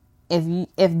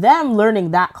 If them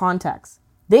learning that context,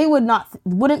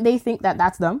 wouldn't they think that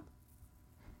that's them?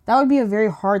 That would be a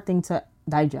very hard thing to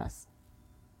digest.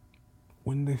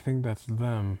 Wouldn't they think that's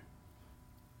them?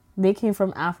 They came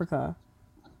from Africa.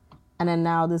 And then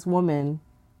now this woman,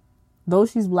 though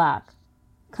she's black,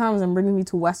 comes and brings me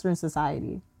to Western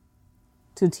society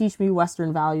to teach me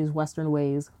Western values, Western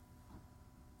ways,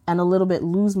 and a little bit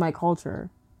lose my culture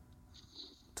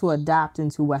to adapt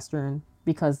into Western,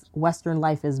 because Western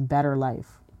life is better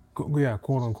life. Yeah,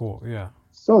 quote unquote. Yeah.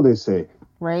 So they say.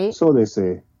 Right? So they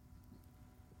say.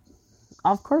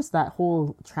 Of course, that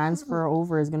whole transfer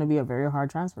over is going to be a very hard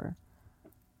transfer.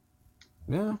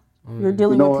 Yeah. You're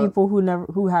dealing You know with what? people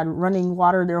who had running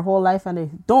water their whole life and they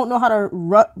don't know how to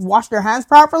wash their hands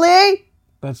properly.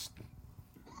 That's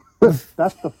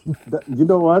You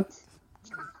know what?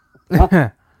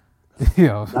 yeah.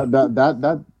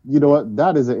 That you know what?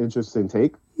 That is an interesting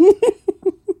take.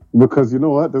 Because you know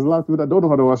what? There's a lot of people that don't know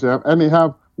how to wash their hands, and they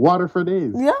have water for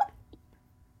days. Yeah.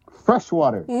 Fresh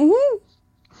water. Mm-hmm.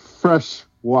 Fresh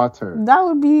water. That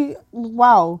would be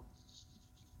wow.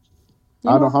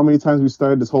 I don't know how many times we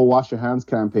started this whole wash your hands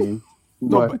campaign,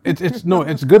 No, but but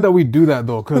it's good that we do that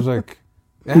though, because like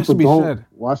it has to people be don't said.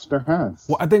 wash their hands.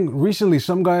 Well, I think recently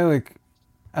some guy, like,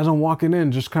 as I'm walking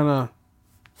in, just kind of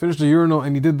finished the urinal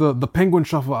and he did the penguin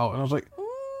shuffle out, and I was like,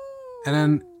 and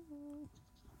then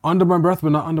under my breath,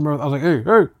 but not under my breath, I was like, hey,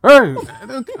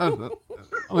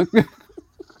 like,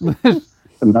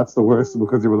 And that's the worst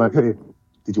because they were like, hey,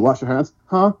 did you wash your hands?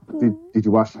 Huh? Did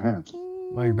you wash your hands?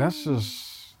 like that's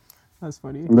just That's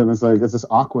funny. And then it's like, it's just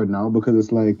awkward now because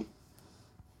it's like,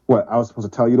 what, I was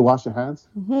supposed to tell you to wash your hands?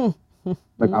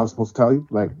 Like, I was supposed to tell you?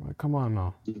 Like, come on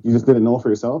now. you just didn't know for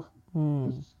yourself?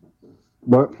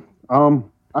 But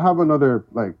I have another,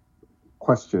 like,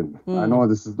 question. I know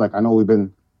this is, like, I know we've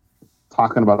been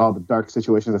talking about all the dark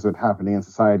situations that's been happening in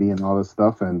society and all this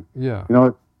stuff. And, Yeah. you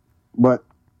know, but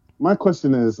my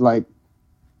question is, like,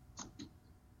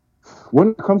 when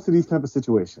it comes to these type of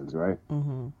situations, right?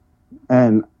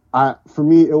 And for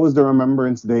me, it was the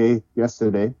Remembrance Day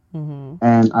yesterday,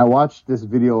 and I watched this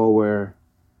video where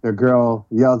the girl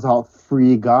yells out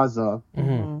 "Free Gaza"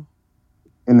 in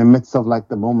the midst of like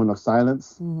the moment of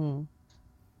silence, and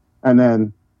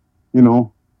then, you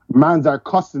know, mans are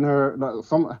cussing her.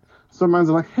 Some mans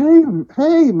are like,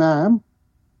 "Hey, ma'am,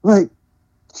 like,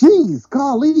 geez,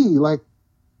 golly, like,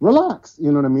 relax,"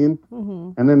 you know what I mean?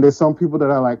 And then there's some people that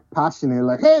are like passionate,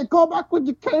 like, "Hey, go back where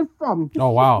you came from." Oh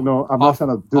wow. You know, I'm not trying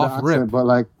to do the accent, rip. but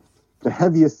like the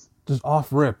heaviest. Just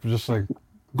off rip, just like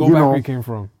go You back know, where you came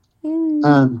from.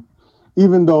 And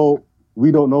even though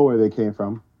we don't know where they came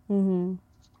from,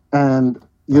 and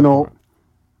you know,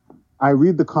 I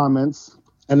read the comments,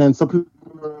 and then some people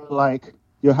are like,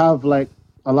 you have like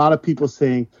a lot of people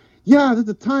saying, "Yeah, there's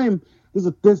a time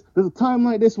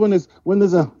like this when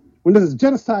there's a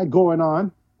genocide going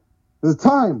on. There's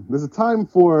a time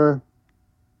for,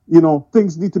 you know,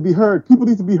 things need to be heard. People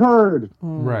need to be heard.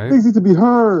 Right. Things need to be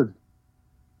heard."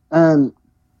 And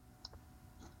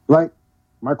like,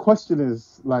 my question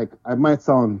is, like, I might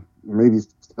sound maybe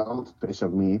selfish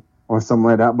of me or something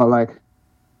like that, but like,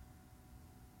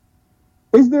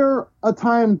 is there a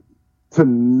time to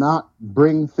not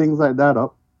bring things like that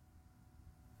up?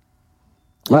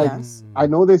 Like, Yes. I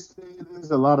know they say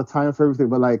there's a lot of time for everything,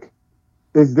 but like,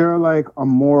 is there like a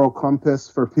moral compass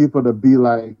for people to be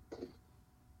like,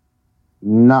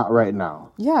 not right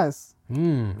now? Yes.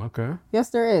 Okay. Yes,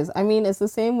 there is. I mean, it's the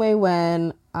same way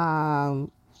when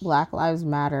Black Lives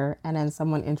Matter, and then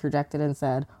someone interjected and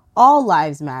said, all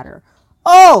lives matter.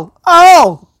 Oh,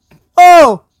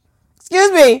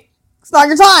 excuse me. It's not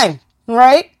your time,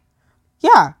 right?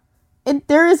 Yeah.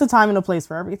 There is a time and a place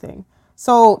for everything.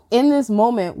 So in this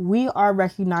moment, we are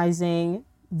recognizing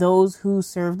those who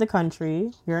served the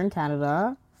country here in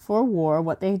Canada for war,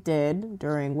 what they did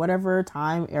during whatever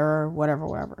time, era, whatever.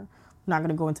 I'm not going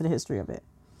to go into the history of it.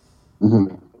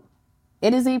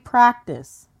 It is a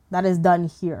practice that is done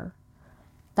here.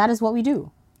 That is what we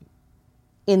do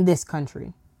in this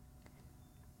country.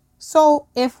 So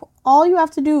if all you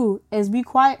have to do is be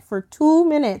quiet for 2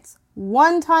 minutes,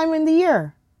 one time in the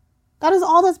year, that is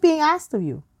all that's being asked of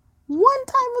you. One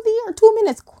time of the year, 2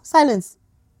 minutes, silence.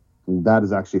 That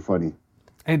is actually funny.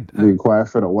 And Being quiet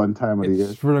for the one time of the year.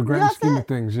 it's for the grand That's scheme it. of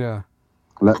things, yeah.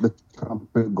 Let the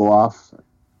trumpet go off.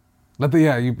 You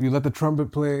let the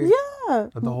trumpet play. Yeah.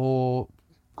 Let the whole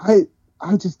I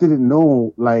just didn't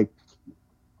know, like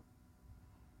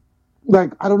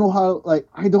I don't know how, like,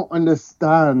 I don't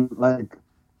understand, like,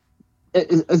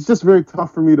 it's just very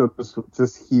tough for me to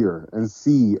just hear and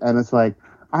see, and it's like,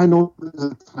 I know there's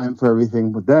a time for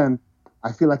everything, but then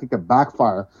I feel like it could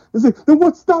backfire. It's like, then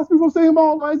what stops me from saying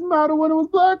all lives matter when it was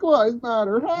Black Lives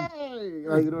Matter? Hey,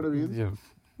 like, you know what I mean? yeah.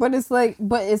 But it's like,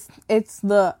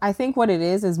 I think what it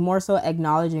is more so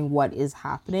acknowledging what is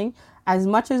happening. As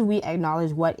much as we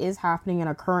acknowledge what is happening in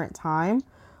a current time,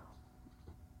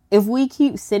 if we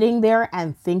keep sitting there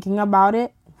and thinking about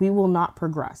it, we will not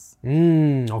progress.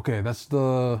 Okay, that's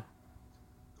the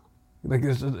like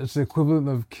it's the equivalent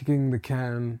of kicking the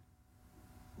can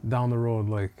down the road,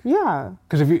 like, Yeah.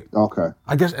 because if you Okay.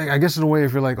 I guess in a way,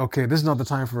 if you're like, okay, this is not the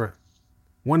time for it.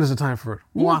 When is the time for it?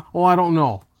 Well, I don't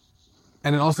know.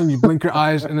 And then all of a sudden you blink your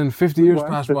eyes, and then 50 years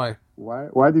pass by.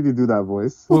 Why did you do that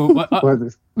voice? Well,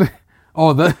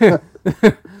 Well, that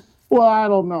well, I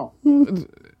don't know.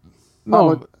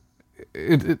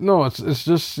 no, it's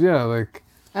just like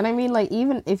And I mean, like,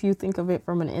 even if you think of it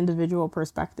from an individual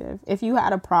perspective, if you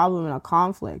had a problem and a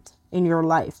conflict in your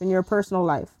life, in your personal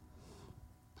life,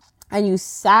 and you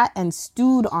sat and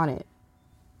stewed on it,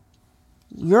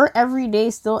 your everyday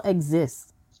still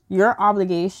exists. your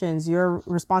obligations, your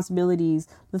responsibilities,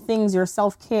 the things, your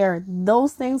self-care,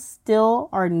 those things still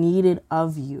are needed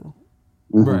of you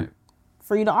Right.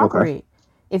 for you to operate.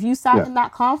 If you sat in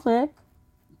that conflict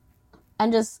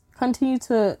and just continue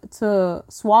to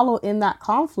swallow in that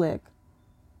conflict,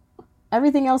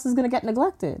 everything else is going to get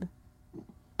neglected.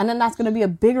 And then that's going to be a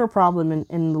bigger problem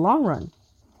in the long run.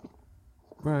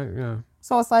 Right, yeah.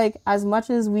 So it's like, as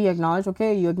much as we acknowledge,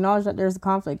 okay, you acknowledge that there's a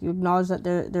conflict, you acknowledge that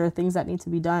there are things that need to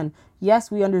be done. Yes,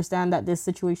 we understand that this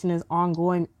situation is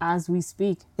ongoing as we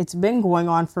speak. It's been going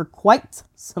on for quite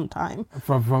some time.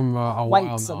 From a Quite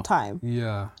while some now. time.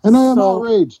 Yeah. And I am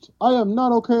outraged. I am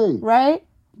not okay. Right?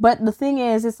 But the thing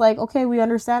is, it's like, okay, we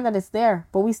understand that it's there,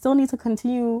 but we still need to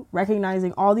continue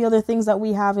recognizing all the other things that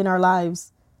we have in our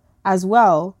lives as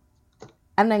well.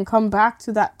 And then come back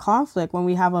to that conflict when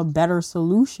we have a better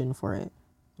solution for it.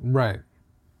 Right.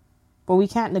 But we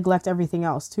can't neglect everything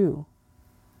else too.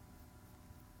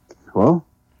 Well,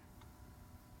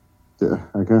 yeah,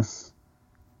 I guess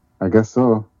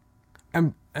so.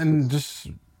 And just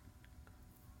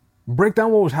break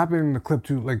down what was happening in the clip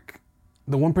too. Like,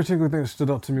 the one particular thing that stood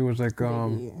out to me was like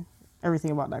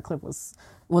everything about that clip was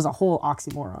a whole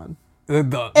oxymoron. It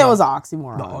was an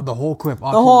oxymoron. The whole clip. The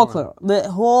whole clip.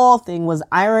 The whole thing was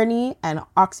irony and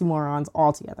oxymorons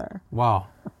all together. Wow.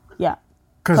 Yeah.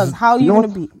 Because how are you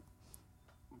going to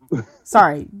be...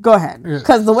 Sorry, go ahead. Yeah.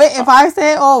 Because the way, if I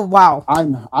say, oh, wow.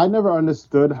 I never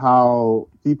understood how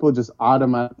people just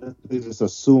automatically just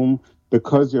assume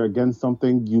because you're against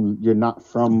something, you're not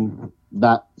from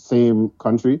that same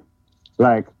country.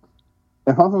 Like,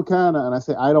 if I'm from Canada and I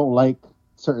say I don't like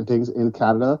certain things in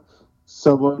Canada,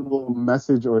 someone will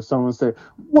message or someone say,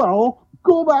 well,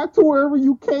 go back to wherever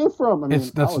you came from. I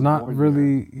mean, that's not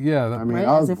really, I mean, right?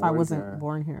 As if I wasn't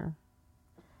born here.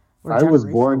 I was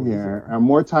born here. And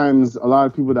more times, a lot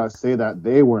of people that say that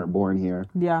they weren't born here,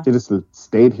 they just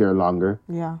stayed here longer.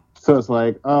 Yeah. So it's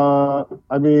like,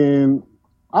 I mean,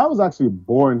 I was actually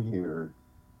born here.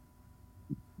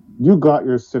 You got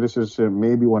your citizenship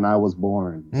maybe when I was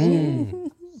born.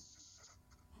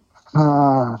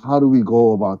 How do we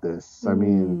go about this? I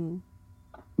mean,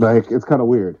 like, it's kind of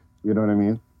weird. You know what I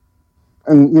mean?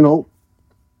 And, you know,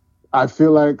 I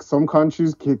feel like some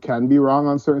countries can be wrong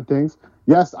on certain things.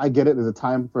 Yes, I get it. There's a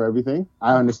time for everything.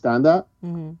 I understand that.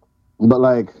 But,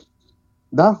 like,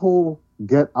 that whole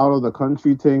get out of the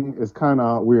country thing is kind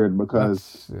of weird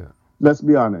because, let's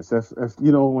be honest, if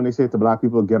you know, when they say to black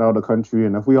people, get out of the country,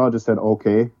 and if we all just said,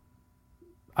 okay.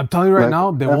 I'm telling you right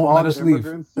now, they won't let us leave.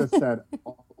 Immigrants just said,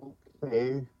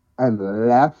 okay, and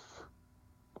left.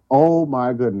 Oh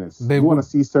my goodness! You want to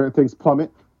see certain things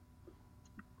plummet?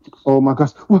 Oh my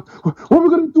gosh! What are we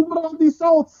gonna do with all these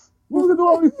salts? What are we gonna do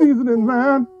with all these seasonings,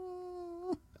 man?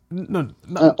 No.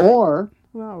 Or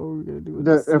what are we gonna do with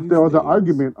if there was an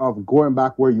argument of going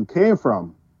back where you came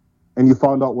from, and you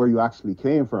found out where you actually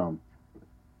came from,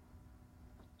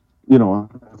 you know,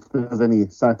 if there's any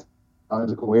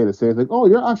scientific way to say it, like, oh,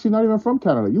 you're actually not even from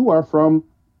Canada. You are from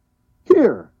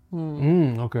here.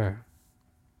 Okay.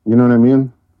 You know what I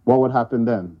mean? What would happen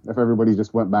then if everybody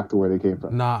just went back to where they came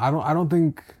from? Nah, I don't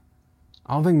think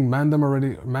Mandem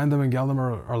and Galdem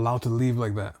are allowed to leave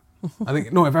like that. I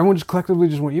think no, if everyone just collectively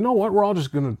just went, you know what, we're all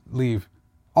just gonna leave.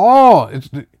 Oh,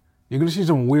 you're gonna see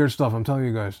some weird stuff. I'm telling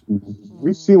you guys.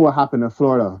 We see what happened in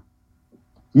Florida.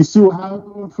 You see what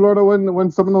happened in Florida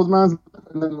when some of those mans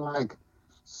and then like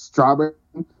strawberry,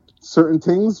 certain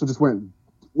things just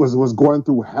was going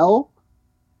through hell,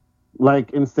 like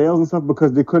in sales and stuff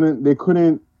because they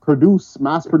couldn't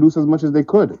mass produce as much as they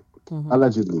could,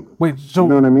 allegedly. Wait, so you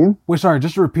know what I mean? Wait, sorry,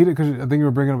 just to repeat it because I think you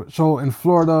were bringing up. So in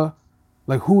Florida,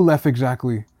 like who left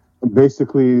exactly?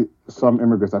 Basically, some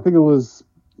immigrants. I think it was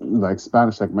like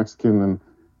Spanish, like Mexican and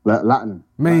Latin.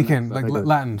 Mexican, like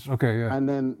Latins. Okay, yeah. And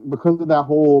then because of that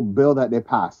whole bill that they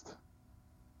passed,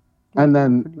 and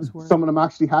then some of them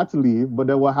actually had to leave. But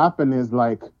then what happened is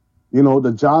like, you know,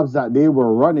 the jobs that they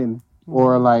were running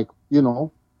or like, you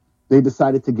know, they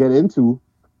decided to get into,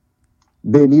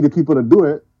 they needed people to do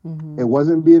it. It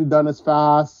wasn't being done as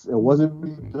fast. It wasn't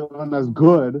being done as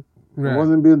good. Right. It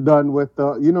wasn't being done with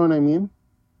you know what I mean?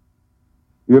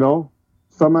 You know,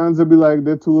 some mans would be like,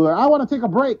 they're too like, I want to take a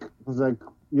break. It's like,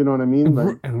 you know what I mean?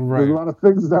 Like, right. There's a lot of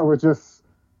things that were just,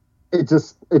 it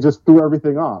just threw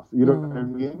everything off. You know what I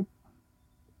mean?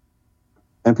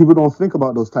 And people don't think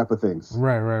about those type of things.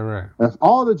 Right. If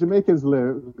all the Jamaicans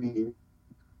leave,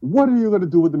 what are you going to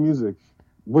do with the music?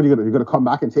 What are you going to come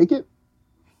back and take it?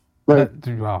 Like,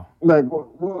 wow. Like,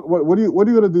 what are you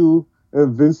going to do if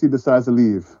Vinci decides to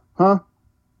leave? Huh?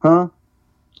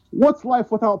 What's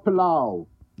life without Palau?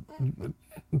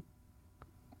 You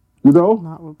know?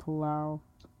 Not with Palau.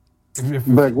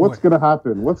 Like, what's gonna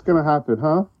happen? What's gonna happen,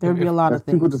 huh? There'd be a lot of If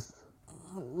people things. just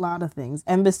A lot of things.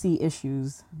 Embassy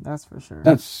issues, that's for sure.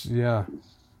 That's yeah.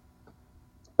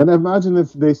 and imagine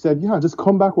if they said, "Yeah, just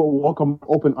come back with welcome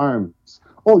open arms."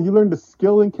 Oh, you learned the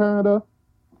skill in Canada,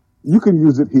 you can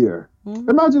use it here.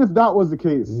 Imagine if that was the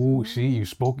case, Ooh, see, you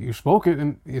spoke it,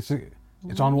 and it's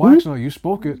on wax now. You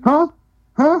spoke it. huh?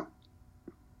 Huh?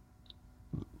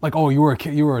 Like, oh, you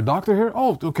were a doctor here.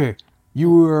 Oh, okay. You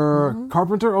were a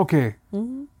carpenter. Okay.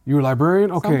 You were a librarian.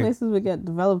 Some Okay. places would get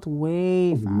developed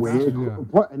way faster.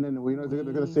 What? And then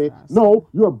they're gonna say, "No,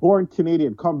 you are born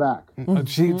Canadian. Come back.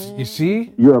 You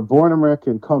see? You are born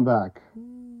American. Come back.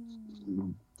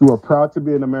 You are proud to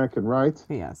be an American, right?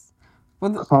 Yes.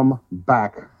 But Come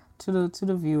back." to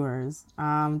the viewers,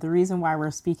 the reason why we're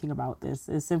speaking about this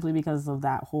is simply because of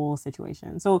that whole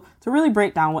situation. So to really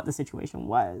break down what the situation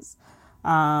was,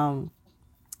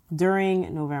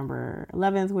 during November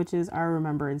 11th, which is our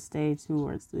Remembrance Day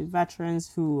towards the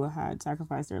veterans who had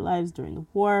sacrificed their lives during the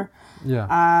war,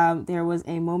 there was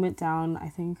a moment down, I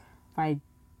think, by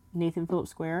Nathan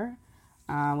Phillips Square,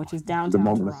 which is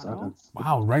downtown Toronto.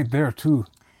 Wow, right there too.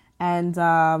 And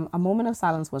a moment of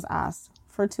silence was asked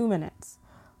for 2 minutes.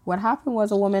 What happened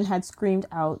was a woman had screamed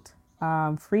out,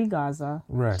 "Free Gaza,"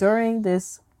 during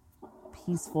this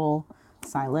peaceful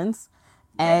silence.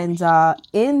 And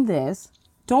in this,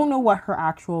 don't know what her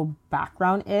actual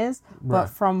background is, but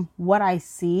from what I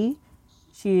see,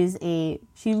 she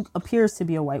appears to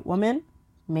be a white woman.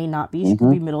 May not be. She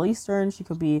could be Middle Eastern. She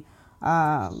could be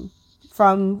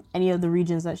from any of the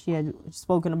regions that she had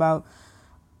spoken about,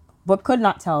 but could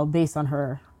not tell based on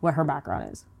what her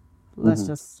background is. Let's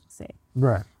just say.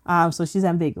 Right. So she's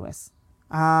ambiguous.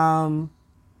 In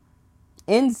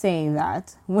saying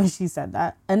that, when she said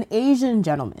that, an Asian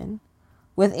gentleman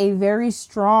with a very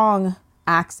strong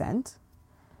accent,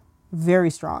 very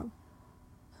strong,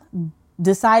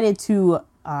 decided to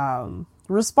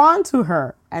respond to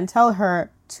her and tell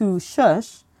her to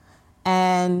shush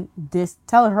and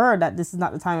tell her that this is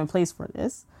not the time and place for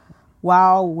this,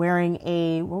 while wearing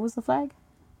what was the flag?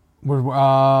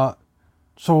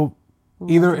 So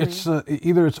either it's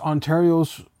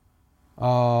Ontario's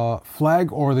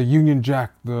flag or the Union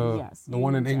Jack, the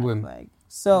one in England. Flag.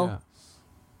 So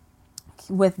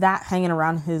with that hanging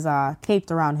around his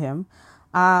caped around him,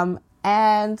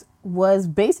 and was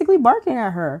basically barking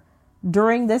at her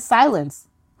during this silence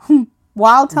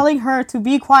while telling her to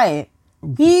be quiet.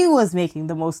 He was making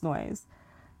the most noise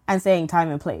and saying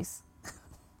time and place.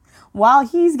 While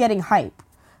he's getting hype,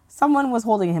 someone was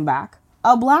holding him back.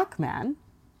 A black man,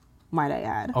 might I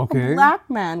add. Okay. A black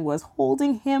man was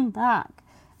holding him back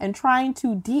and trying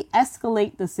to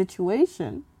de-escalate the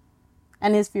situation.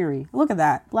 And his fury. Look at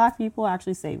that. Black people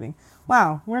actually saving.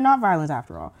 Wow, we're not violent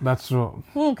after all. That's so.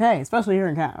 Okay, especially here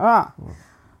in Canada.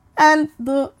 And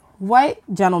the white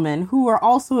gentlemen who were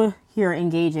also here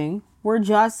engaging were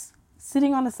just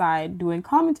sitting on the side doing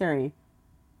commentary.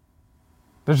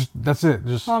 That's it.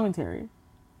 Just commentary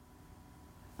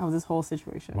of this whole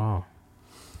situation. Wow.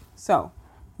 So,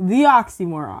 the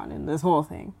oxymoron in this whole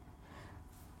thing.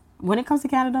 When it comes to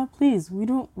Canada, please, we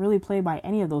don't really play by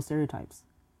any of those stereotypes.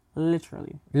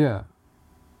 Literally. Yeah.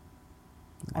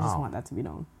 I just want that to be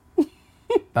known.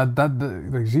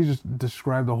 Like she just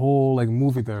described the whole like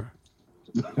movie there.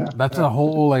 That's a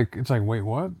whole like it's like wait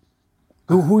what?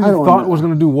 Who you thought was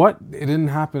gonna do what? It didn't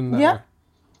happen. That way.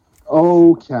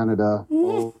 Oh Canada.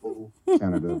 Oh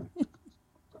Canada.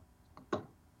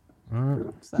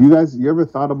 You ever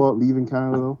thought about leaving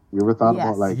Canada though? You ever thought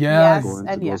about like going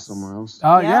to go somewhere else?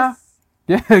 Yeah.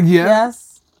 Yes.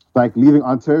 Like leaving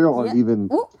Ontario or leaving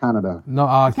Canada?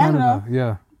 No, Canada.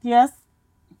 Yeah. Yes.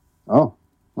 Oh,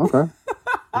 okay.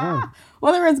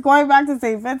 Whether it's going back to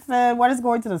St. Vincent, whether it's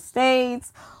going to the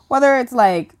States, whether it's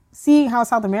like seeing how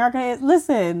South America is.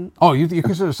 Listen. Oh, you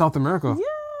consider South America?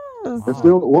 Yes.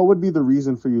 What would be the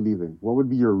reason for you leaving? What would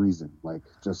be your reason? Like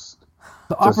just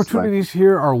the opportunities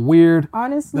here are weird.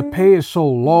 Honestly, the pay is so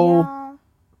low. Yeah.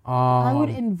 I would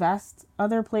invest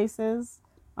other places.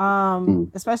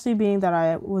 Especially being that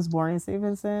I was born in St.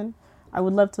 Vincent, I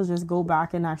would love to just go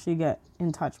back and actually get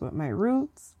in touch with my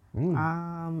roots,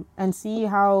 and see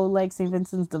how like St.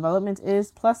 Vincent's development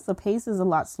is. Plus, the pace is a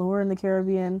lot slower in the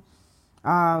Caribbean.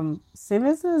 St.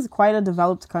 Vincent is quite a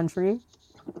developed country.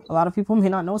 A lot of people may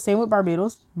not know. Same with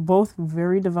Barbados, both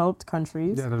very developed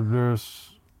countries. Yeah,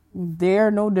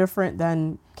 they're no different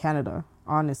than Canada,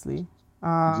 honestly.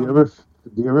 Do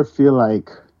you ever feel like,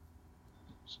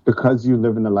 because you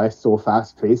live in a life so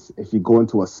fast paced, if you go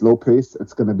into a slow pace,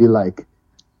 it's gonna be like,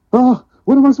 oh,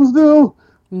 what am I supposed to do?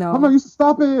 No, I'm not used to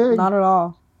stopping. Not at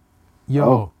all.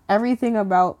 Yo, everything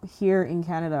about here in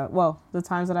Canada, well, the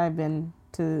times that I've been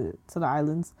to the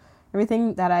islands,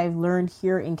 everything that I've learned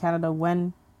here in Canada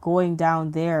when going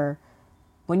down there,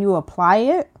 when you apply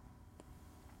it,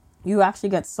 you actually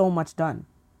get so much done.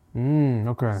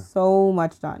 Okay. So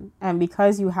much done. And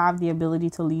because you have the ability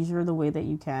to leisure the way that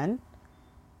you can,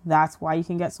 that's why you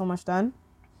can get so much done.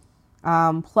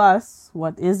 Plus,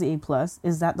 what is a plus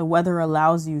is that the weather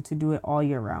allows you to do it all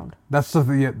year round. That's the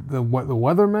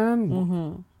weather, man.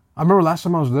 Mm-hmm. I remember last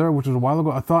time I was there, which was a while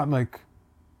ago. I thought like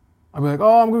I'd be like,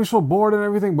 oh, I'm gonna be so bored and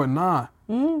everything, but nah.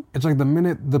 It's like the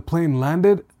minute the plane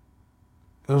landed,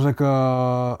 it was like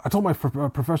I told my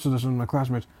professor this and my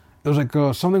classmates. It was like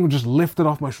something just lifted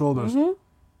off my shoulders,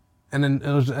 and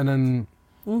then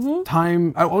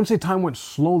time. I won't say time went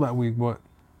slow that week, but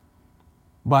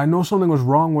I know something was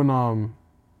wrong when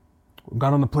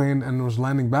got on the plane and was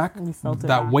landing back. And you felt it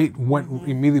that back. weight went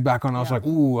immediately back on. I was like,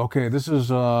 ooh, okay, this is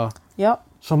Yep.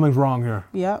 something's wrong here.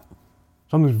 Yep.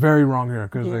 Something's very wrong here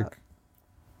because Yeah. like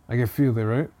I can feel it,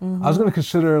 right? I was gonna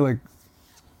consider like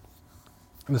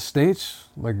the States,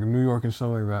 like New York and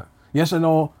stuff like that. Yes, I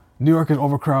know New York is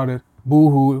overcrowded. Boo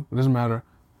hoo, it doesn't matter.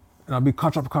 And I'll be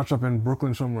caught up in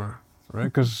Brooklyn somewhere, right?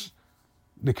 Because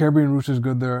the Caribbean roots is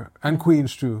good there, and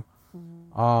Queens too.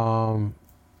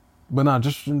 But not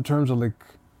just in terms of like,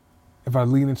 if I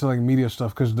lean into like media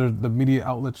stuff, because the media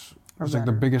outlets is like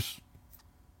the biggest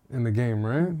in the game,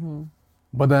 right?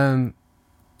 But then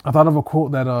I thought of a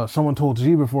quote that someone told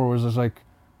Z before, was just like,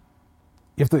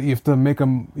 you have to make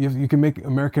you can make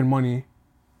American money.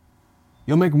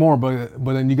 You'll make more, but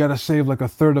then you gotta save like a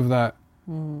third of that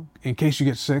in case you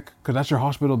get sick, because that's your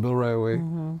hospital bill right away.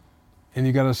 And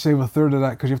you gotta save a third of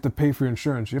that because you have to pay for your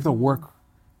insurance. You have to work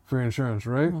for your insurance,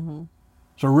 right?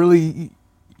 So really,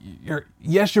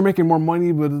 you're making more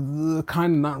money, but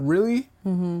kind of not really.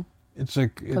 It's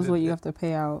like Because what you have to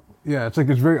pay out. Yeah, it's like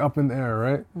it's very up in the air,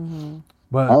 right?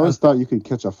 But I always thought you could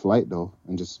catch a flight though,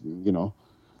 and just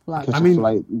Like, catch a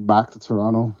flight back to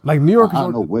Toronto. like New York, I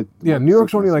don't know what. New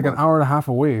York's only like an hour and a half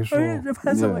away. So it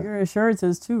depends on what your insurance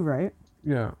is too, right?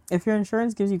 yeah, If your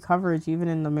insurance gives you coverage even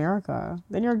in America,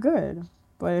 then you're good.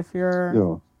 But if you're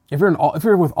Yo, if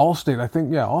you're with Allstate, I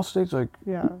think Allstate's like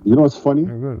yeah. you know what's funny?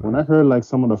 good, When I heard like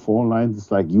some of the phone lines,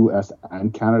 it's like U.S.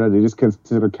 and Canada. They just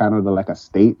consider Canada like a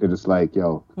state. They're just like,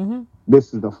 yo,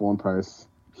 this is the phone price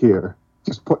here.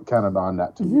 Just put Canada on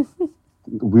that too.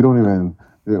 We don't even,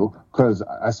 because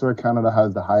I swear Canada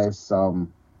has the highest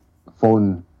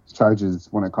phone charges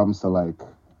when it comes to like,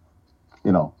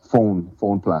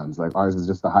 phone plans. Like ours is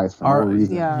just the highest for no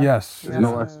reason. Yeah. yes, There's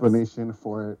no explanation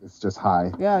for it. It's just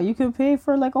high. Yeah, you could pay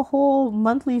for like a whole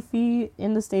monthly fee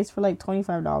in the States for like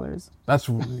 $25. That's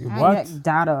what Get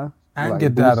data and Like,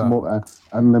 get Boost data.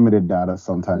 Unlimited data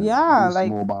sometimes. Yeah, Boost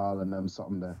like- mobile and then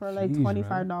something there. for like Jeez,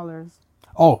 $25.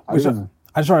 Oh, I didn't-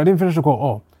 I'm sorry, I didn't finish the quote.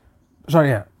 Oh, sorry,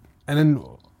 yeah. And then,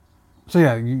 so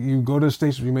yeah, you go to the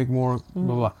States, you make more, blah,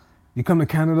 blah, blah. You come to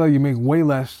Canada, you make way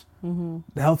less. The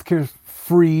healthcare is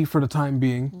free for the time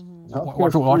being.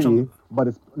 Healthcare's free, but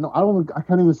it's I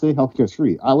can't even say healthcare's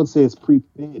free. I would say it's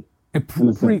prepaid. In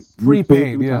a sense. You pay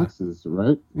Prepaid, through yeah. taxes,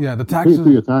 right? Yeah, the You pay taxes.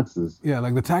 through your taxes. Yeah,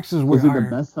 like the taxes were Is it higher.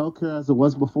 the best healthcare as it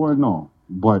was before? No,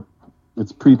 but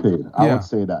it's prepaid. I Yeah. would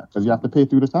say that because you have to pay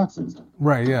through the taxes.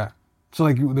 Right, yeah. So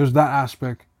like there's that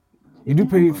aspect. You do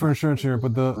pay for insurance here,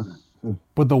 but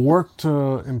the work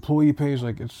to employee pays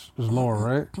like is lower,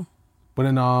 right? But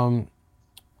then I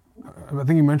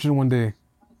think you mentioned one day,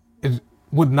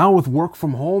 with work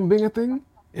from home being a thing,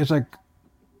 it's like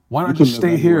why not You can just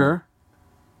stay live here, anywhere.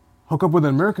 hook up with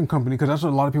an American company, because that's what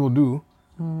a lot of people do,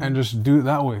 and just do it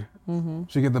that way. So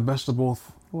you get the best of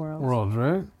both worlds,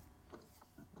 right?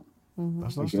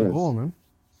 That's the guess. goal, man.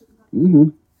 Mm-hmm.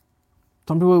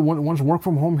 Some people once work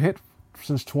from home hit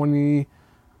since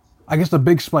I guess the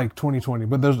big spike 2020.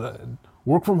 But there's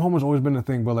work from home has always been a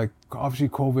thing. But like obviously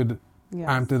COVID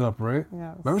amped it up, right?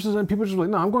 Yes. But ever since then, people just like,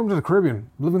 no, I'm going to the Caribbean,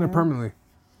 living there permanently.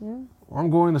 Yeah. Or I'm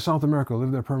going to South America,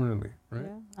 live there permanently, right?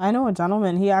 Yeah. I know a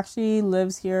gentleman. He actually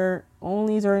lives here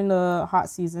only during the hot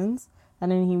seasons,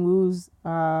 and then he moves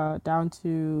down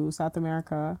to South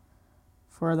America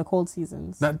for the cold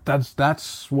seasons.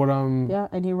 That's what I'm. Yeah,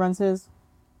 and he runs his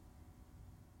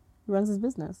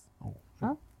business.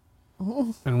 Huh?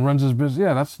 And runs his business.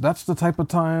 Yeah, that's the type of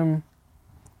time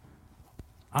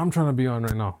I'm trying to be on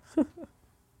right now,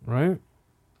 right?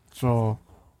 So,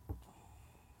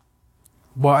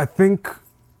 well, I think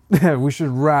we should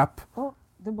wrap. Oh,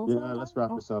 they're both. Yeah, let's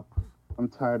wrap this up. I'm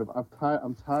tired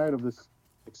of this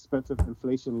expensive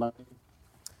inflation line.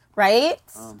 Right?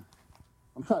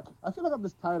 I feel like I'm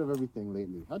just tired of everything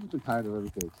lately. I've just been tired of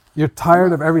everything. You're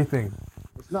tired of everything.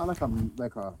 it's not like I'm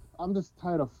just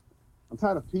tired of. I'm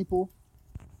tired of people.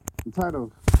 I'm tired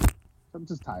of. I'm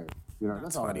just tired. You know,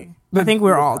 that's all. Funny. I think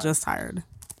we're all just tired.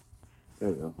 There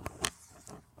you go.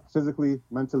 Physically,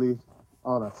 mentally,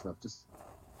 all that stuff. Just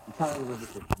I'm tired of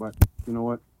everything. But you know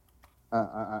what?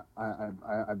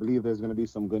 I believe there's gonna be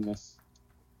some goodness.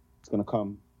 It's gonna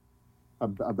come a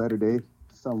better day.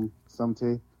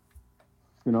 Someday.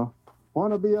 You know,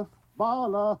 wanna be a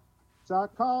baller,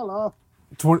 shot caller.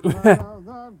 20, I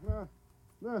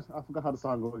forgot how the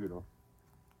song goes. You know.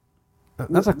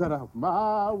 that's like That out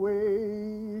my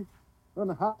way on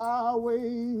the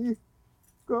highway.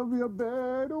 Gonna be a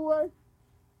better way.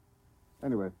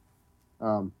 Anyway,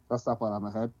 that's stuff while I'm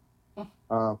ahead.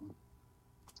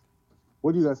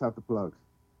 What do you guys have to plug?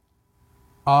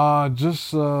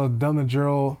 just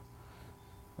Delnijiro,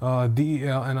 DELNIJIRO,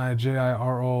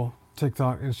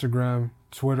 TikTok, Instagram,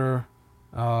 Twitter,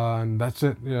 and that's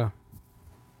it. Yeah.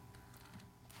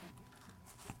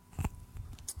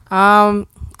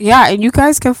 Yeah, and you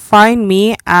guys can find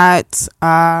me at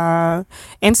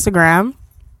Instagram.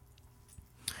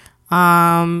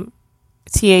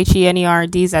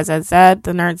 THENERDZZZ,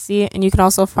 the Nerd Z, and you can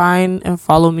also find and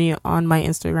follow me on my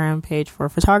Instagram page for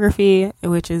photography,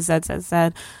 which is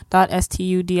zzz.studio.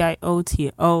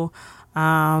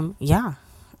 Yeah,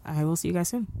 I will see you guys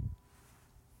soon.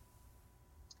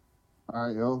 All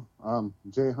right, yo.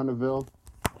 Jay Hunterville.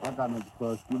 I got no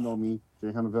plug. You know me.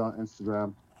 Jay Hunterville on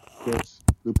Instagram. Twitch.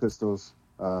 Blue Pistols.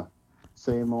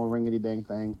 Same old ringity dang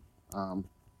thing. If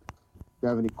you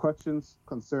have any questions,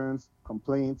 concerns,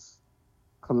 complaints,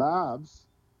 collabs,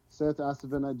 say it to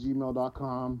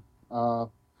asavin@gmail.com.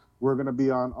 We're going to be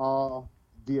on all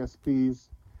DSPs.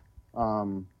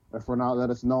 If we're not, let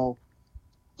us know.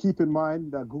 Keep in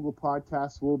mind that Google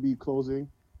Podcasts will be closing.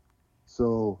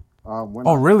 So, we're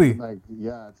not, really?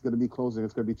 Yeah, it's going to be closing.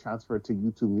 It's going to be transferred to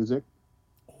YouTube Music.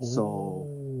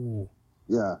 So,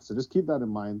 yeah, so just keep that in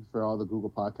mind for all the Google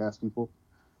Podcast people.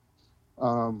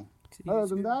 Other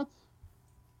than that,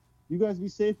 you guys be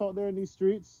safe out there in these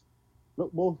streets.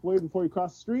 Look both ways before you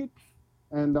cross the street.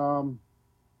 And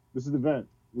this is the vent.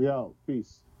 We out.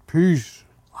 Peace. Peace.